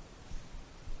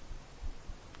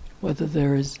 Whether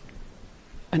there is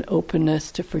an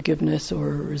openness to forgiveness or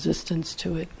a resistance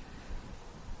to it.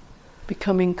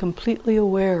 Becoming completely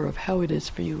aware of how it is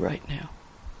for you right now.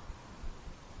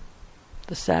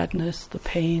 The sadness, the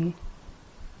pain,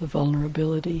 the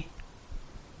vulnerability,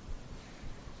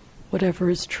 whatever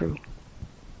is true.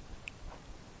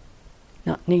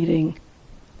 Not needing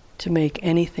to make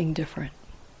anything different.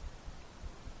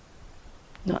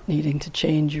 Not needing to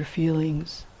change your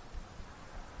feelings.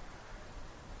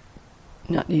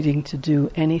 Not needing to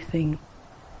do anything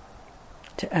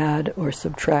to add or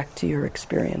subtract to your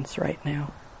experience right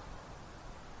now.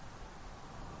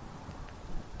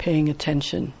 Paying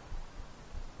attention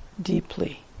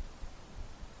deeply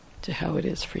to how it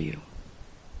is for you.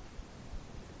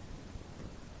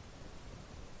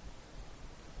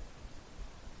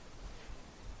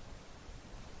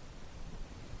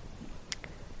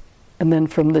 And then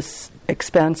from this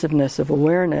expansiveness of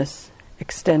awareness,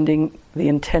 extending the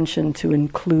intention to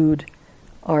include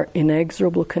our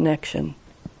inexorable connection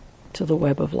to the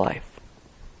web of life.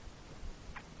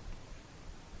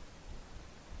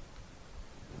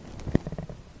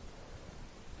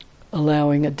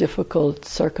 Allowing a difficult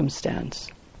circumstance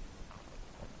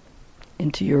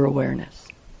into your awareness.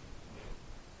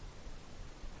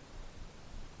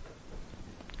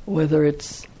 Whether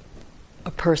it's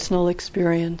a personal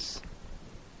experience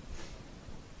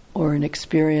or an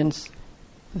experience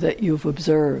that you've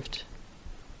observed.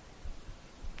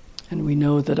 And we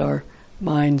know that our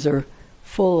minds are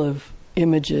full of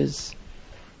images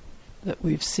that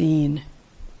we've seen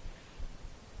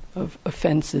of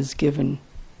offenses given,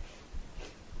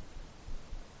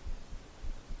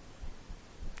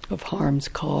 of harms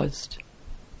caused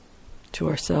to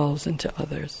ourselves and to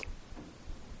others.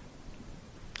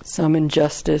 Some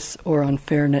injustice or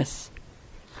unfairness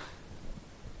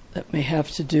that may have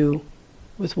to do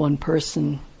with one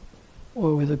person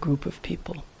or with a group of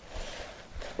people.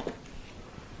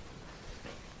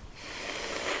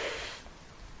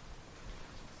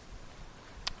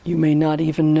 You may not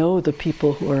even know the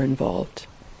people who are involved.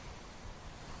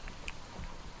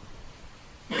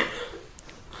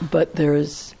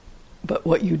 But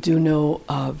what you do know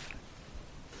of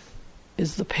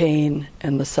is the pain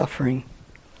and the suffering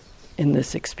in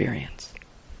this experience,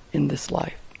 in this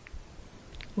life.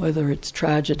 Whether it's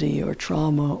tragedy or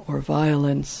trauma or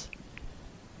violence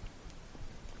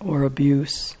or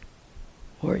abuse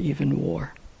or even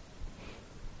war.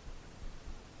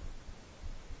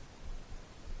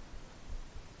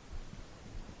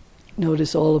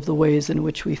 Notice all of the ways in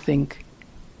which we think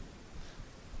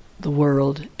the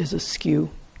world is askew.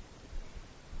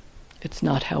 It's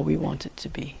not how we want it to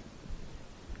be.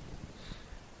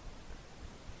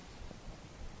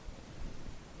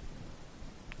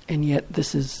 And yet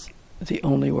this is the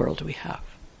only world we have.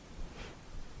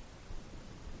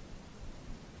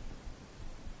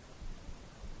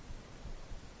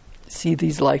 See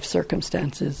these life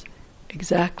circumstances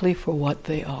exactly for what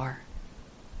they are.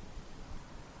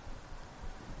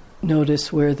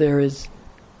 Notice where there is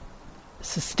a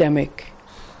systemic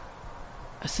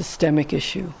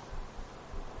issue.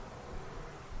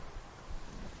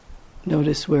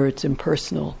 Notice where it's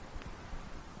impersonal,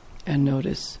 and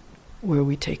notice where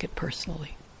we take it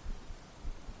personally.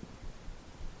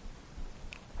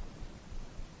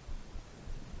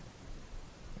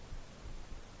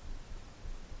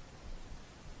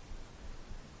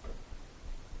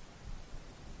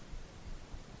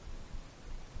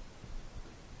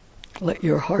 Let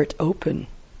your heart open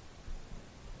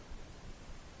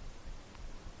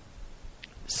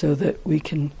so that we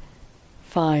can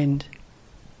find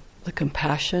the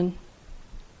compassion,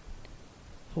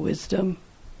 the wisdom,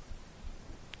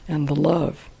 and the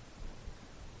love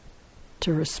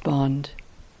to respond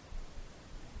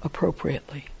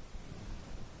appropriately.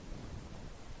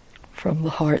 from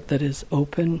the heart that is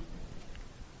open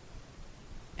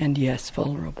and, yes,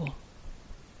 vulnerable.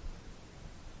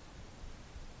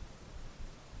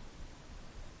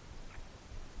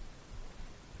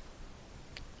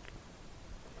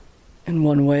 And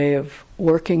one way of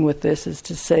working with this is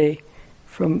to say,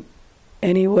 from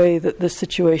any way that this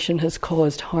situation has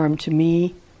caused harm to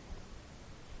me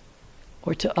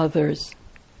or to others,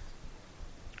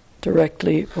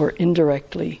 directly or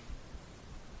indirectly,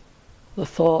 the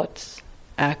thoughts,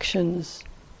 actions,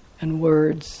 and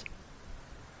words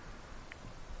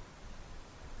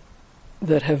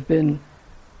that have been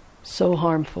so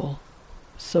harmful,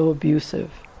 so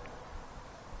abusive,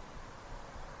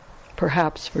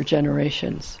 perhaps for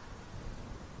generations.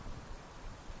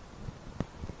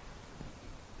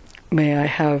 May I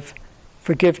have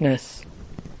forgiveness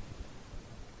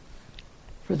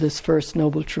for this first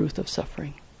noble truth of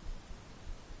suffering.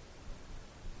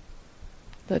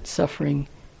 That suffering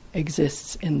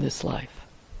exists in this life.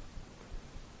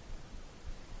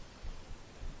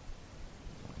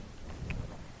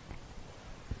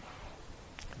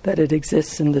 That it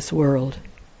exists in this world.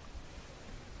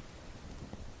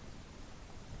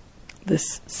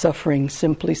 This suffering,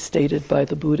 simply stated by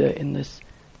the Buddha in this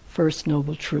first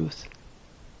noble truth,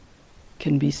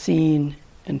 can be seen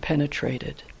and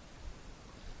penetrated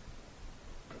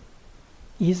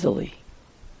easily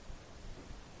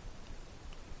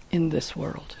in this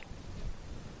world.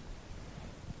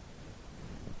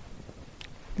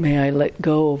 May I let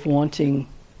go of wanting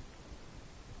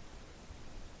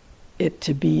it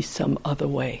to be some other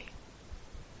way.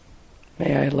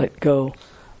 May I let go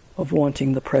of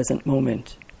wanting the present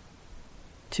moment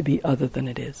to be other than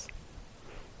it is.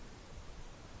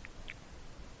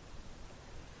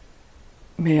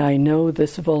 May I know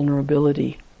this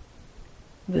vulnerability,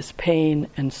 this pain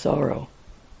and sorrow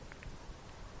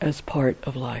as part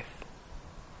of life.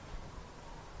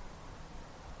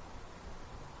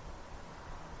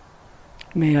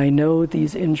 May I know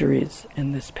these injuries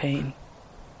and this pain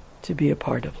to be a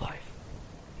part of life.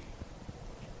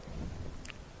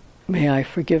 May I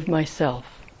forgive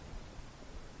myself.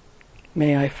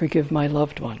 May I forgive my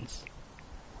loved ones.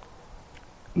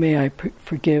 May I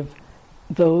forgive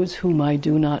those whom I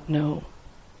do not know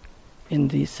in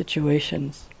these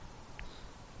situations.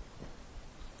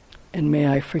 And may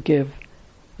I forgive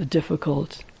the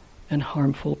difficult and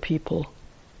harmful people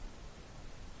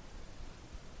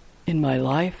in my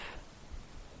life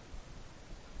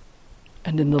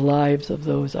and in the lives of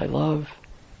those I love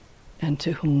and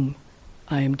to whom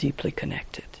I am deeply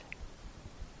connected.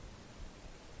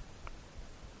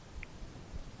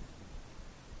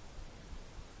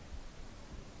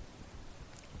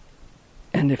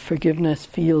 And if forgiveness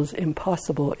feels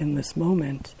impossible in this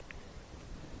moment,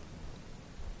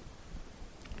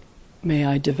 may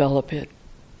I develop it,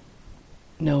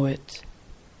 know it,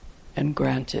 and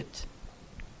grant it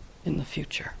in the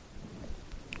future.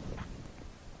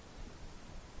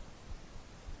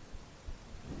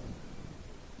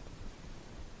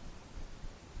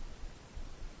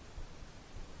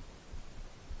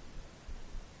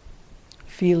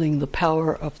 Feeling the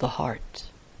power of the heart,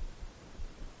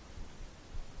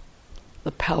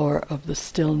 the power of the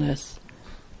stillness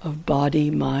of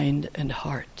body, mind, and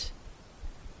heart.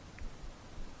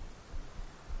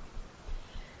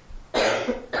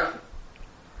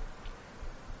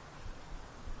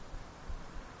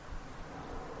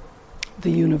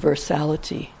 The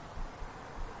universality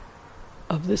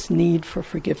of this need for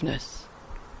forgiveness.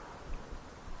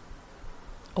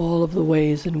 All of the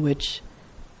ways in which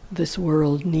this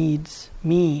world needs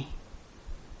me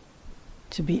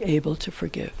to be able to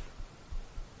forgive.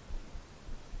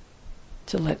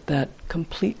 To let that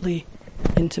completely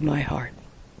into my heart.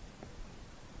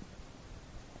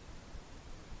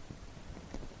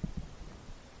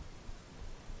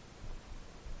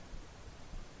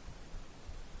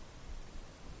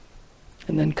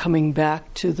 And then coming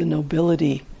back to the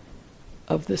nobility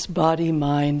of this body,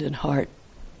 mind, and heart,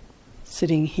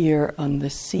 sitting here on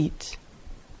this seat,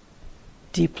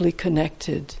 deeply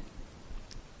connected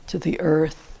to the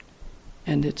earth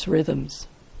and its rhythms.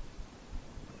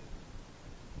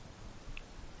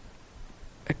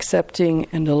 Accepting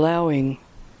and allowing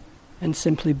and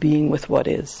simply being with what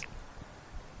is.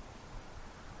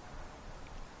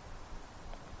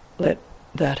 Let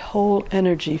that whole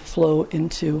energy flow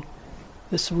into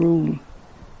this room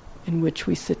in which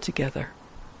we sit together.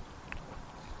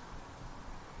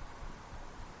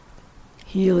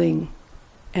 Healing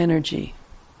energy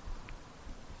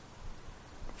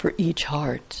for each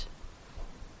heart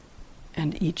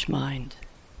and each mind,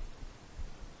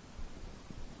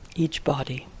 each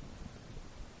body.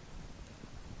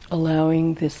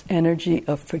 allowing this energy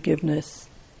of forgiveness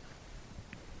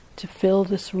to fill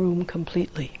this room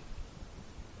completely,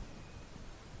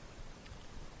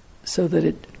 so that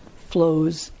it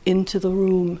flows into the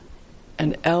room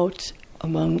and out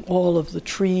among all of the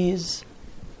trees,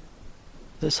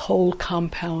 this whole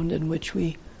compound in which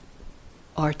we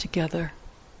are together.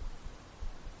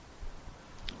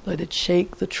 Let it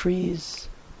shake the trees,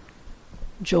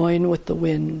 join with the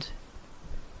wind,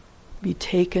 be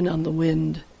taken on the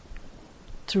wind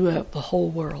throughout the whole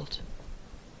world,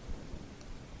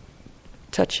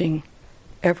 touching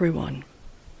everyone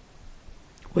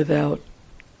without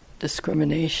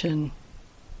discrimination,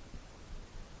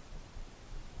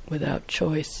 without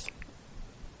choice,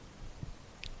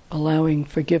 allowing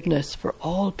forgiveness for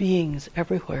all beings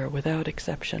everywhere without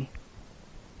exception,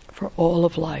 for all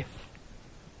of life,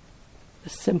 the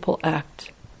simple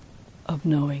act of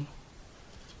knowing.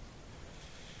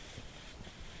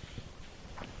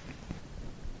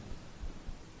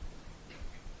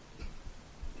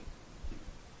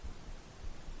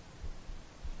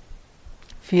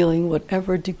 Feeling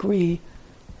whatever degree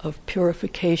of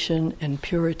purification and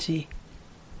purity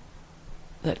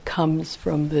that comes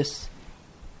from this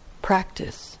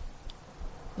practice,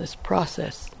 this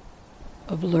process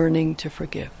of learning to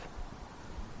forgive.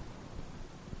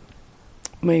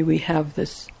 May we have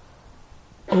this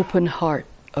open heart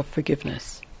of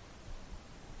forgiveness,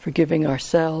 forgiving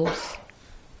ourselves,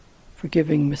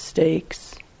 forgiving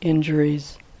mistakes,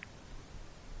 injuries,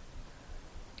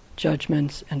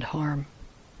 judgments, and harm.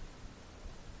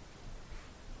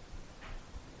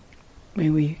 May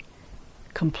we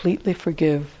completely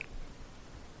forgive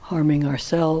harming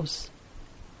ourselves,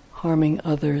 harming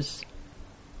others.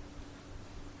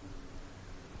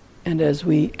 And as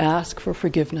we ask for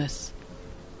forgiveness,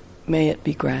 may it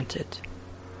be granted.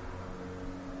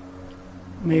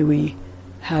 May we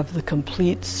have the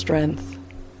complete strength,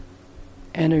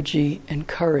 energy, and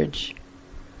courage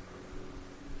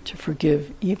to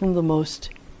forgive even the most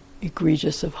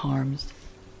egregious of harms,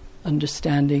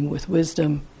 understanding with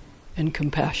wisdom and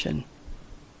compassion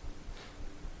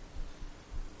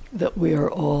that we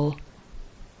are all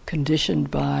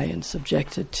conditioned by and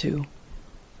subjected to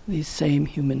these same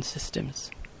human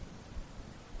systems.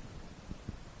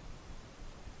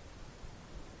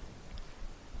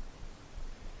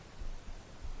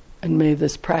 And may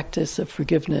this practice of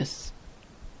forgiveness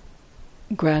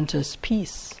grant us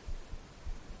peace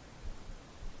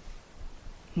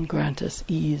and grant us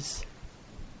ease.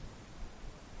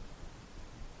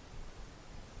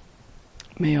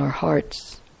 May our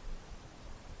hearts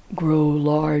grow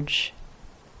large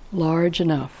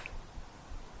enough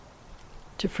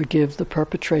to forgive the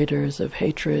perpetrators of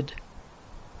hatred,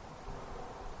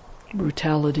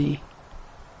 brutality,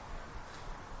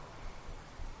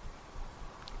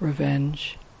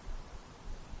 revenge.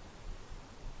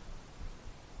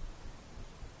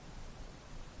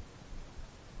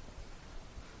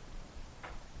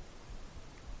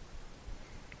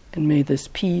 And may this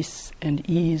peace and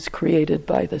ease created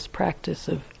by this practice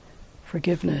of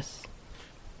forgiveness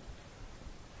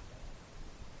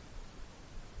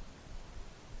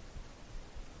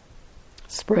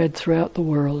spread throughout the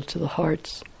world to the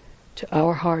hearts, to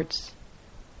our hearts,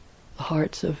 the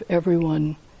hearts of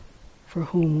everyone for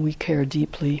whom we care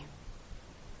deeply,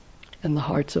 and the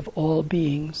hearts of all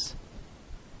beings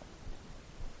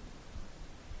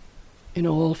in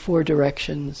all four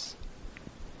directions,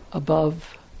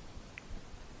 above,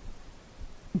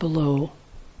 below,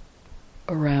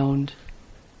 around,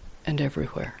 and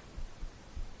everywhere.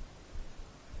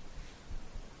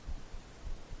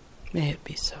 May it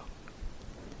be so.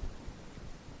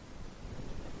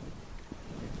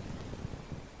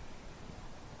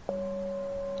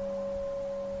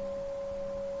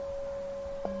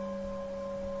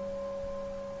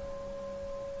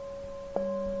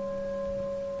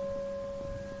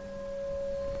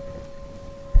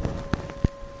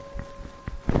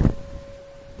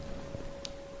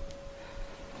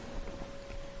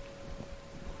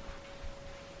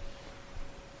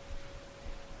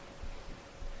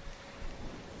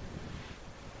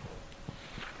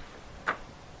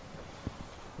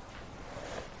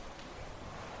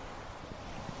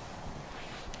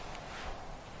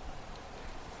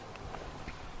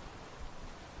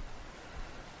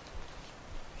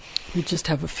 We just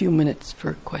have a few minutes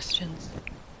for questions.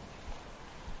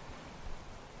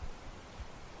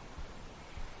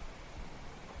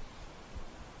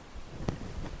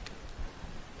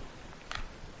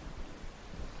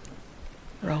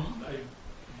 Raul? I've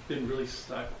been really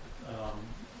stuck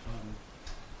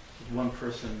with one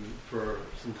person for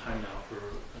some time now, for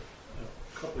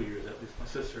a couple of years at least, my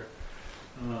sister.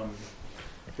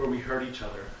 where we hurt each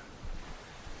other.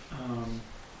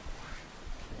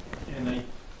 And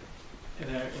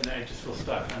I just feel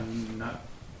stuck. I'm not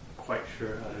quite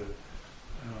sure how to.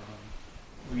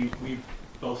 We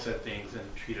both said things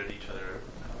and treated each other,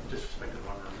 disrespected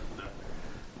one another.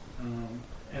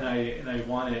 And I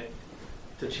want it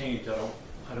to change.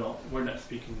 I don't. We're not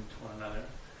speaking to one another.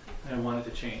 I want it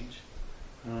to change.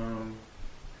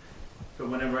 But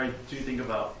whenever I do think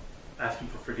about asking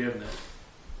for forgiveness,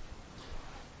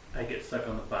 I get stuck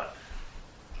on the but.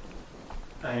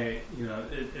 I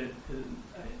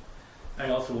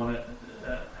also want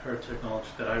her to acknowledge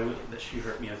that she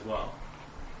hurt me as well,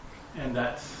 and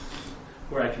that's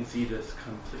where I can see this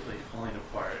completely falling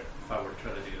apart if I were to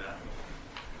try to do that.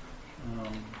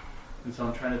 And so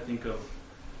I'm trying to think of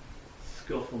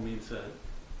skillful means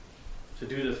to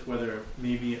do this, whether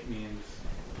maybe it means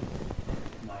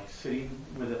my sitting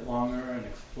with it longer and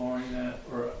exploring it,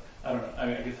 or I don't know.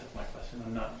 I guess that's my question.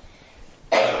 I'm not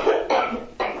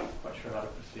quite sure how to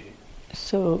proceed.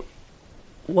 So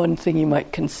one thing you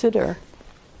might consider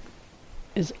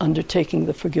is undertaking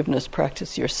the forgiveness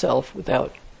practice yourself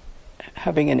without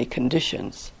having any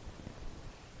conditions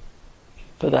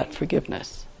for that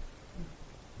forgiveness.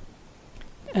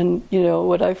 And,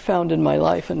 what I've found in my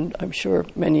life, and I'm sure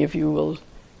many of you will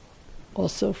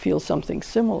also feel something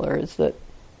similar, is that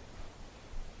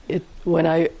when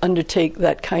I undertake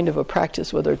that kind of a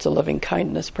practice, whether it's a loving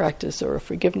kindness practice or a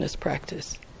forgiveness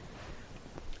practice,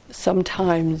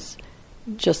 sometimes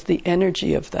just the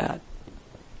energy of that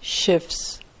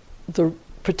shifts the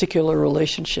particular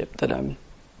relationship that I'm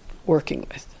working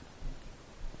with,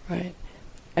 right?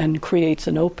 And creates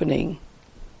an opening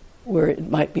where it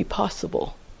might be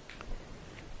possible.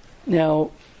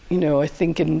 Now, I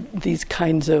think in these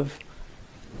kinds of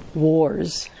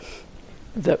wars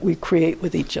that we create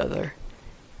with each other,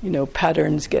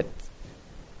 patterns get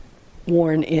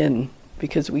worn in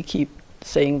because we keep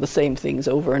saying the same things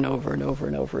over and over and over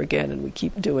and over again, and we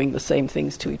keep doing the same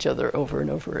things to each other over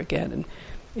and over again, and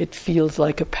it feels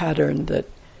like a pattern that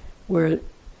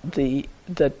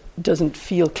doesn't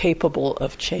feel capable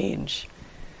of change.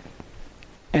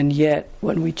 And yet,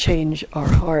 when we change our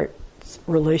heart's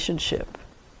relationship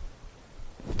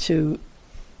to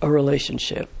a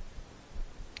relationship,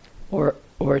 or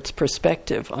its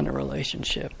perspective on a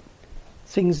relationship,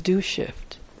 things do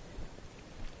shift.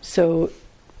 So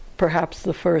perhaps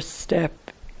the first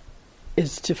step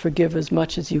is to forgive as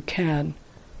much as you can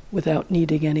without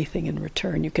needing anything in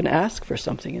return. You can ask for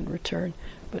something in return,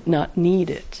 but not need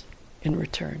it in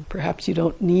return. Perhaps you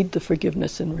don't need the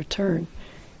forgiveness in return,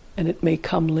 and it may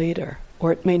come later,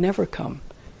 or it may never come.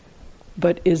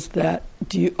 But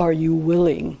are you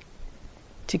willing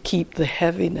to keep the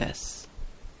heaviness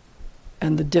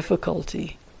and the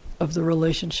difficulty of the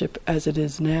relationship as it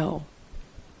is now,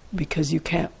 because you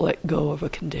can't let go of a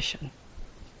condition?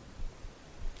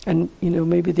 And,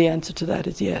 maybe the answer to that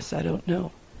is yes, I don't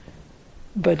know.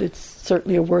 But it's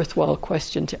certainly a worthwhile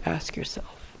question to ask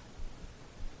yourself,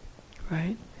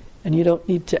 right? And you don't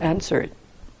need to answer it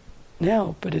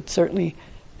now, but it's certainly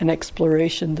an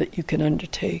exploration that you can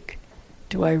undertake.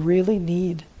 Do I really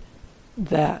need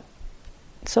that?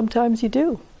 Sometimes you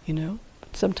do,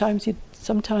 Sometimes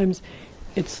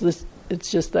it's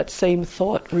just that same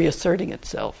thought reasserting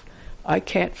itself. I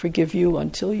can't forgive you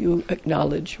until you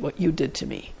acknowledge what you did to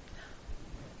me.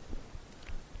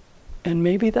 And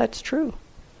maybe that's true.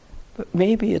 But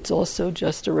maybe it's also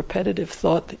just a repetitive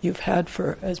thought that you've had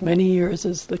for as many years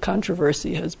as the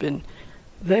controversy has been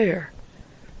there.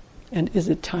 And is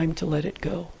it time to let it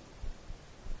go?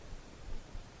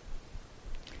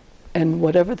 And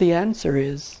whatever the answer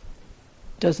is,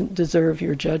 doesn't deserve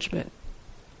your judgment.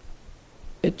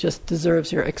 It just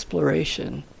deserves your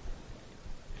exploration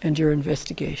and your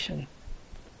investigation.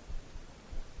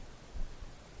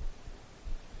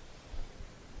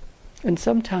 And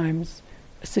sometimes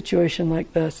a situation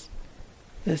like this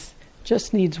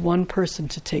just needs one person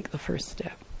to take the first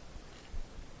step.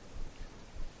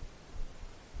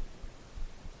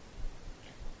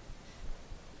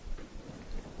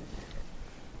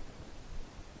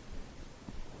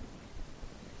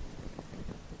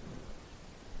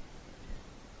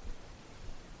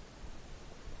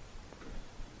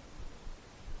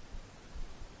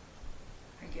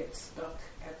 Stuck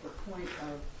at the point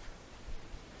of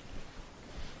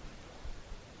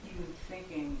even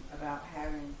thinking about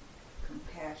having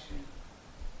compassion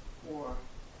for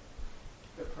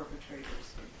the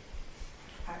perpetrators.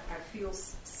 I feel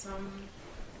some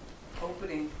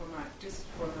opening for my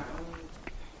own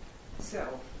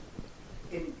self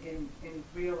in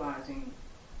realizing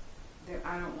that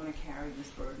I don't want to carry this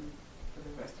burden for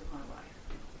the rest of my life.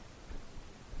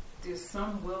 there's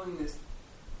some willingness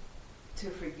to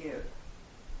forgive.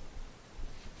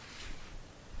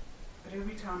 But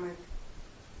every time I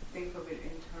think of it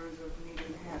in terms of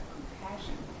needing to have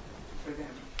compassion for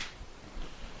them,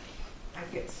 I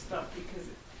get stuck because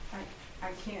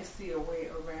I can't see a way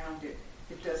around it.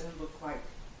 It doesn't look like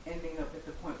ending up at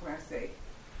the point where I say,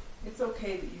 it's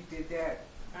okay that you did that.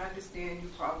 I understand you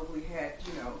probably had,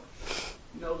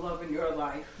 no love in your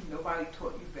life. Nobody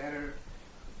taught you better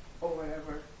or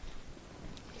whatever.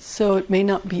 So it may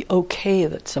not be okay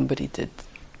that somebody did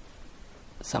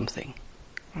something,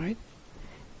 right?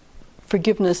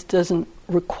 Forgiveness doesn't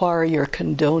require your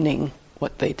condoning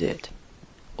what they did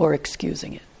or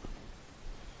excusing it.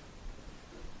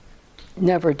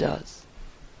 Never does.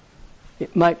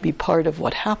 It might be part of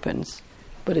what happens,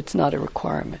 but it's not a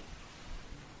requirement.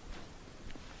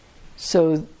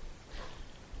 So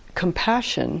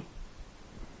compassion,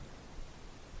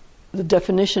 the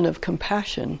definition of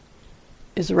compassion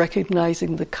is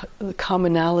recognizing the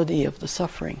commonality of the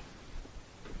suffering.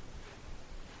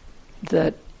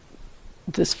 That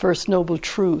this first noble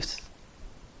truth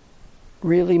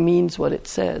really means what it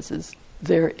says, is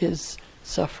there is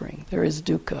suffering, there is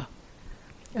dukkha.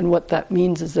 And what that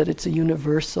means is that it's a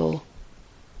universal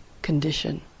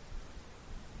condition.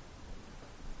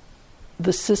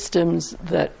 The systems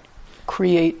that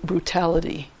create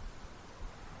brutality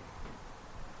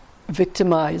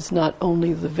victimize not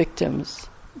only the victims,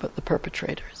 but the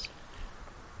perpetrators.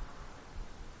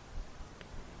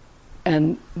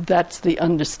 And that's the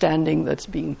understanding that's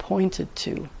being pointed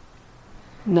to,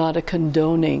 not a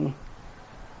condoning.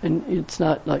 And it's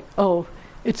not like, oh,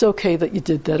 it's okay that you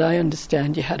did that. I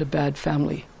understand you had a bad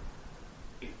family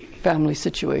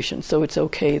situation, so it's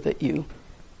okay that you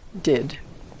did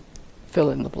fill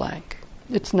in the blank.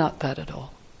 It's not that at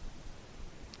all.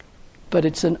 But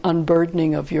it's an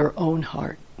unburdening of your own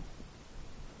heart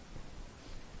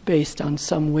based on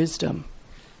some wisdom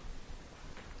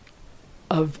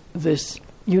of this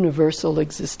universal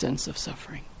existence of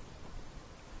suffering.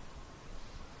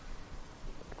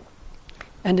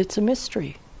 And it's a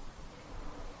mystery.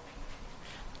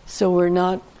 So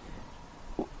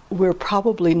we're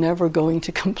probably never going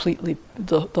to completely,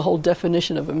 the whole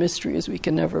definition of a mystery is we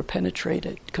can never penetrate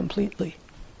it completely,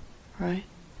 right?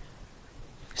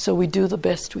 So we do the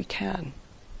best we can.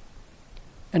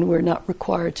 And we're not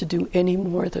required to do any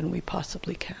more than we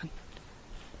possibly can.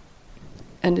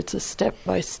 And it's a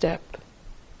step-by-step,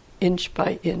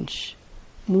 inch-by-inch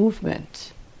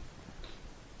movement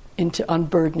into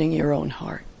unburdening your own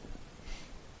heart,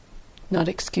 not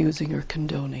excusing or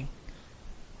condoning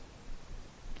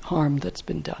harm that's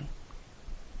been done.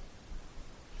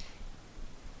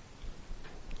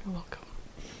 You're welcome.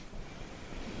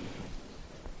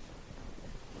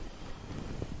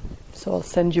 So I'll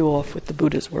send you off with the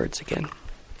Buddha's words again.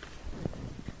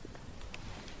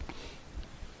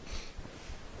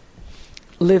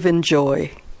 Live in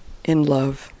joy, in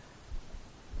love,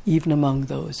 even among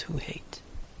those who hate.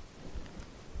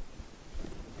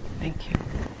 Thank you.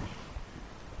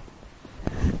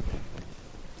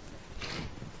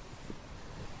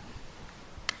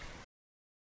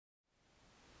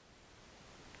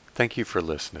 Thank you for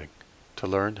listening. To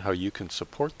learn how you can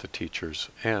support the teachers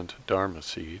and Dharma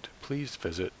Seed, please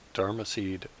visit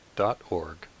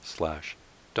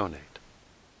dharmaseed.org/donate.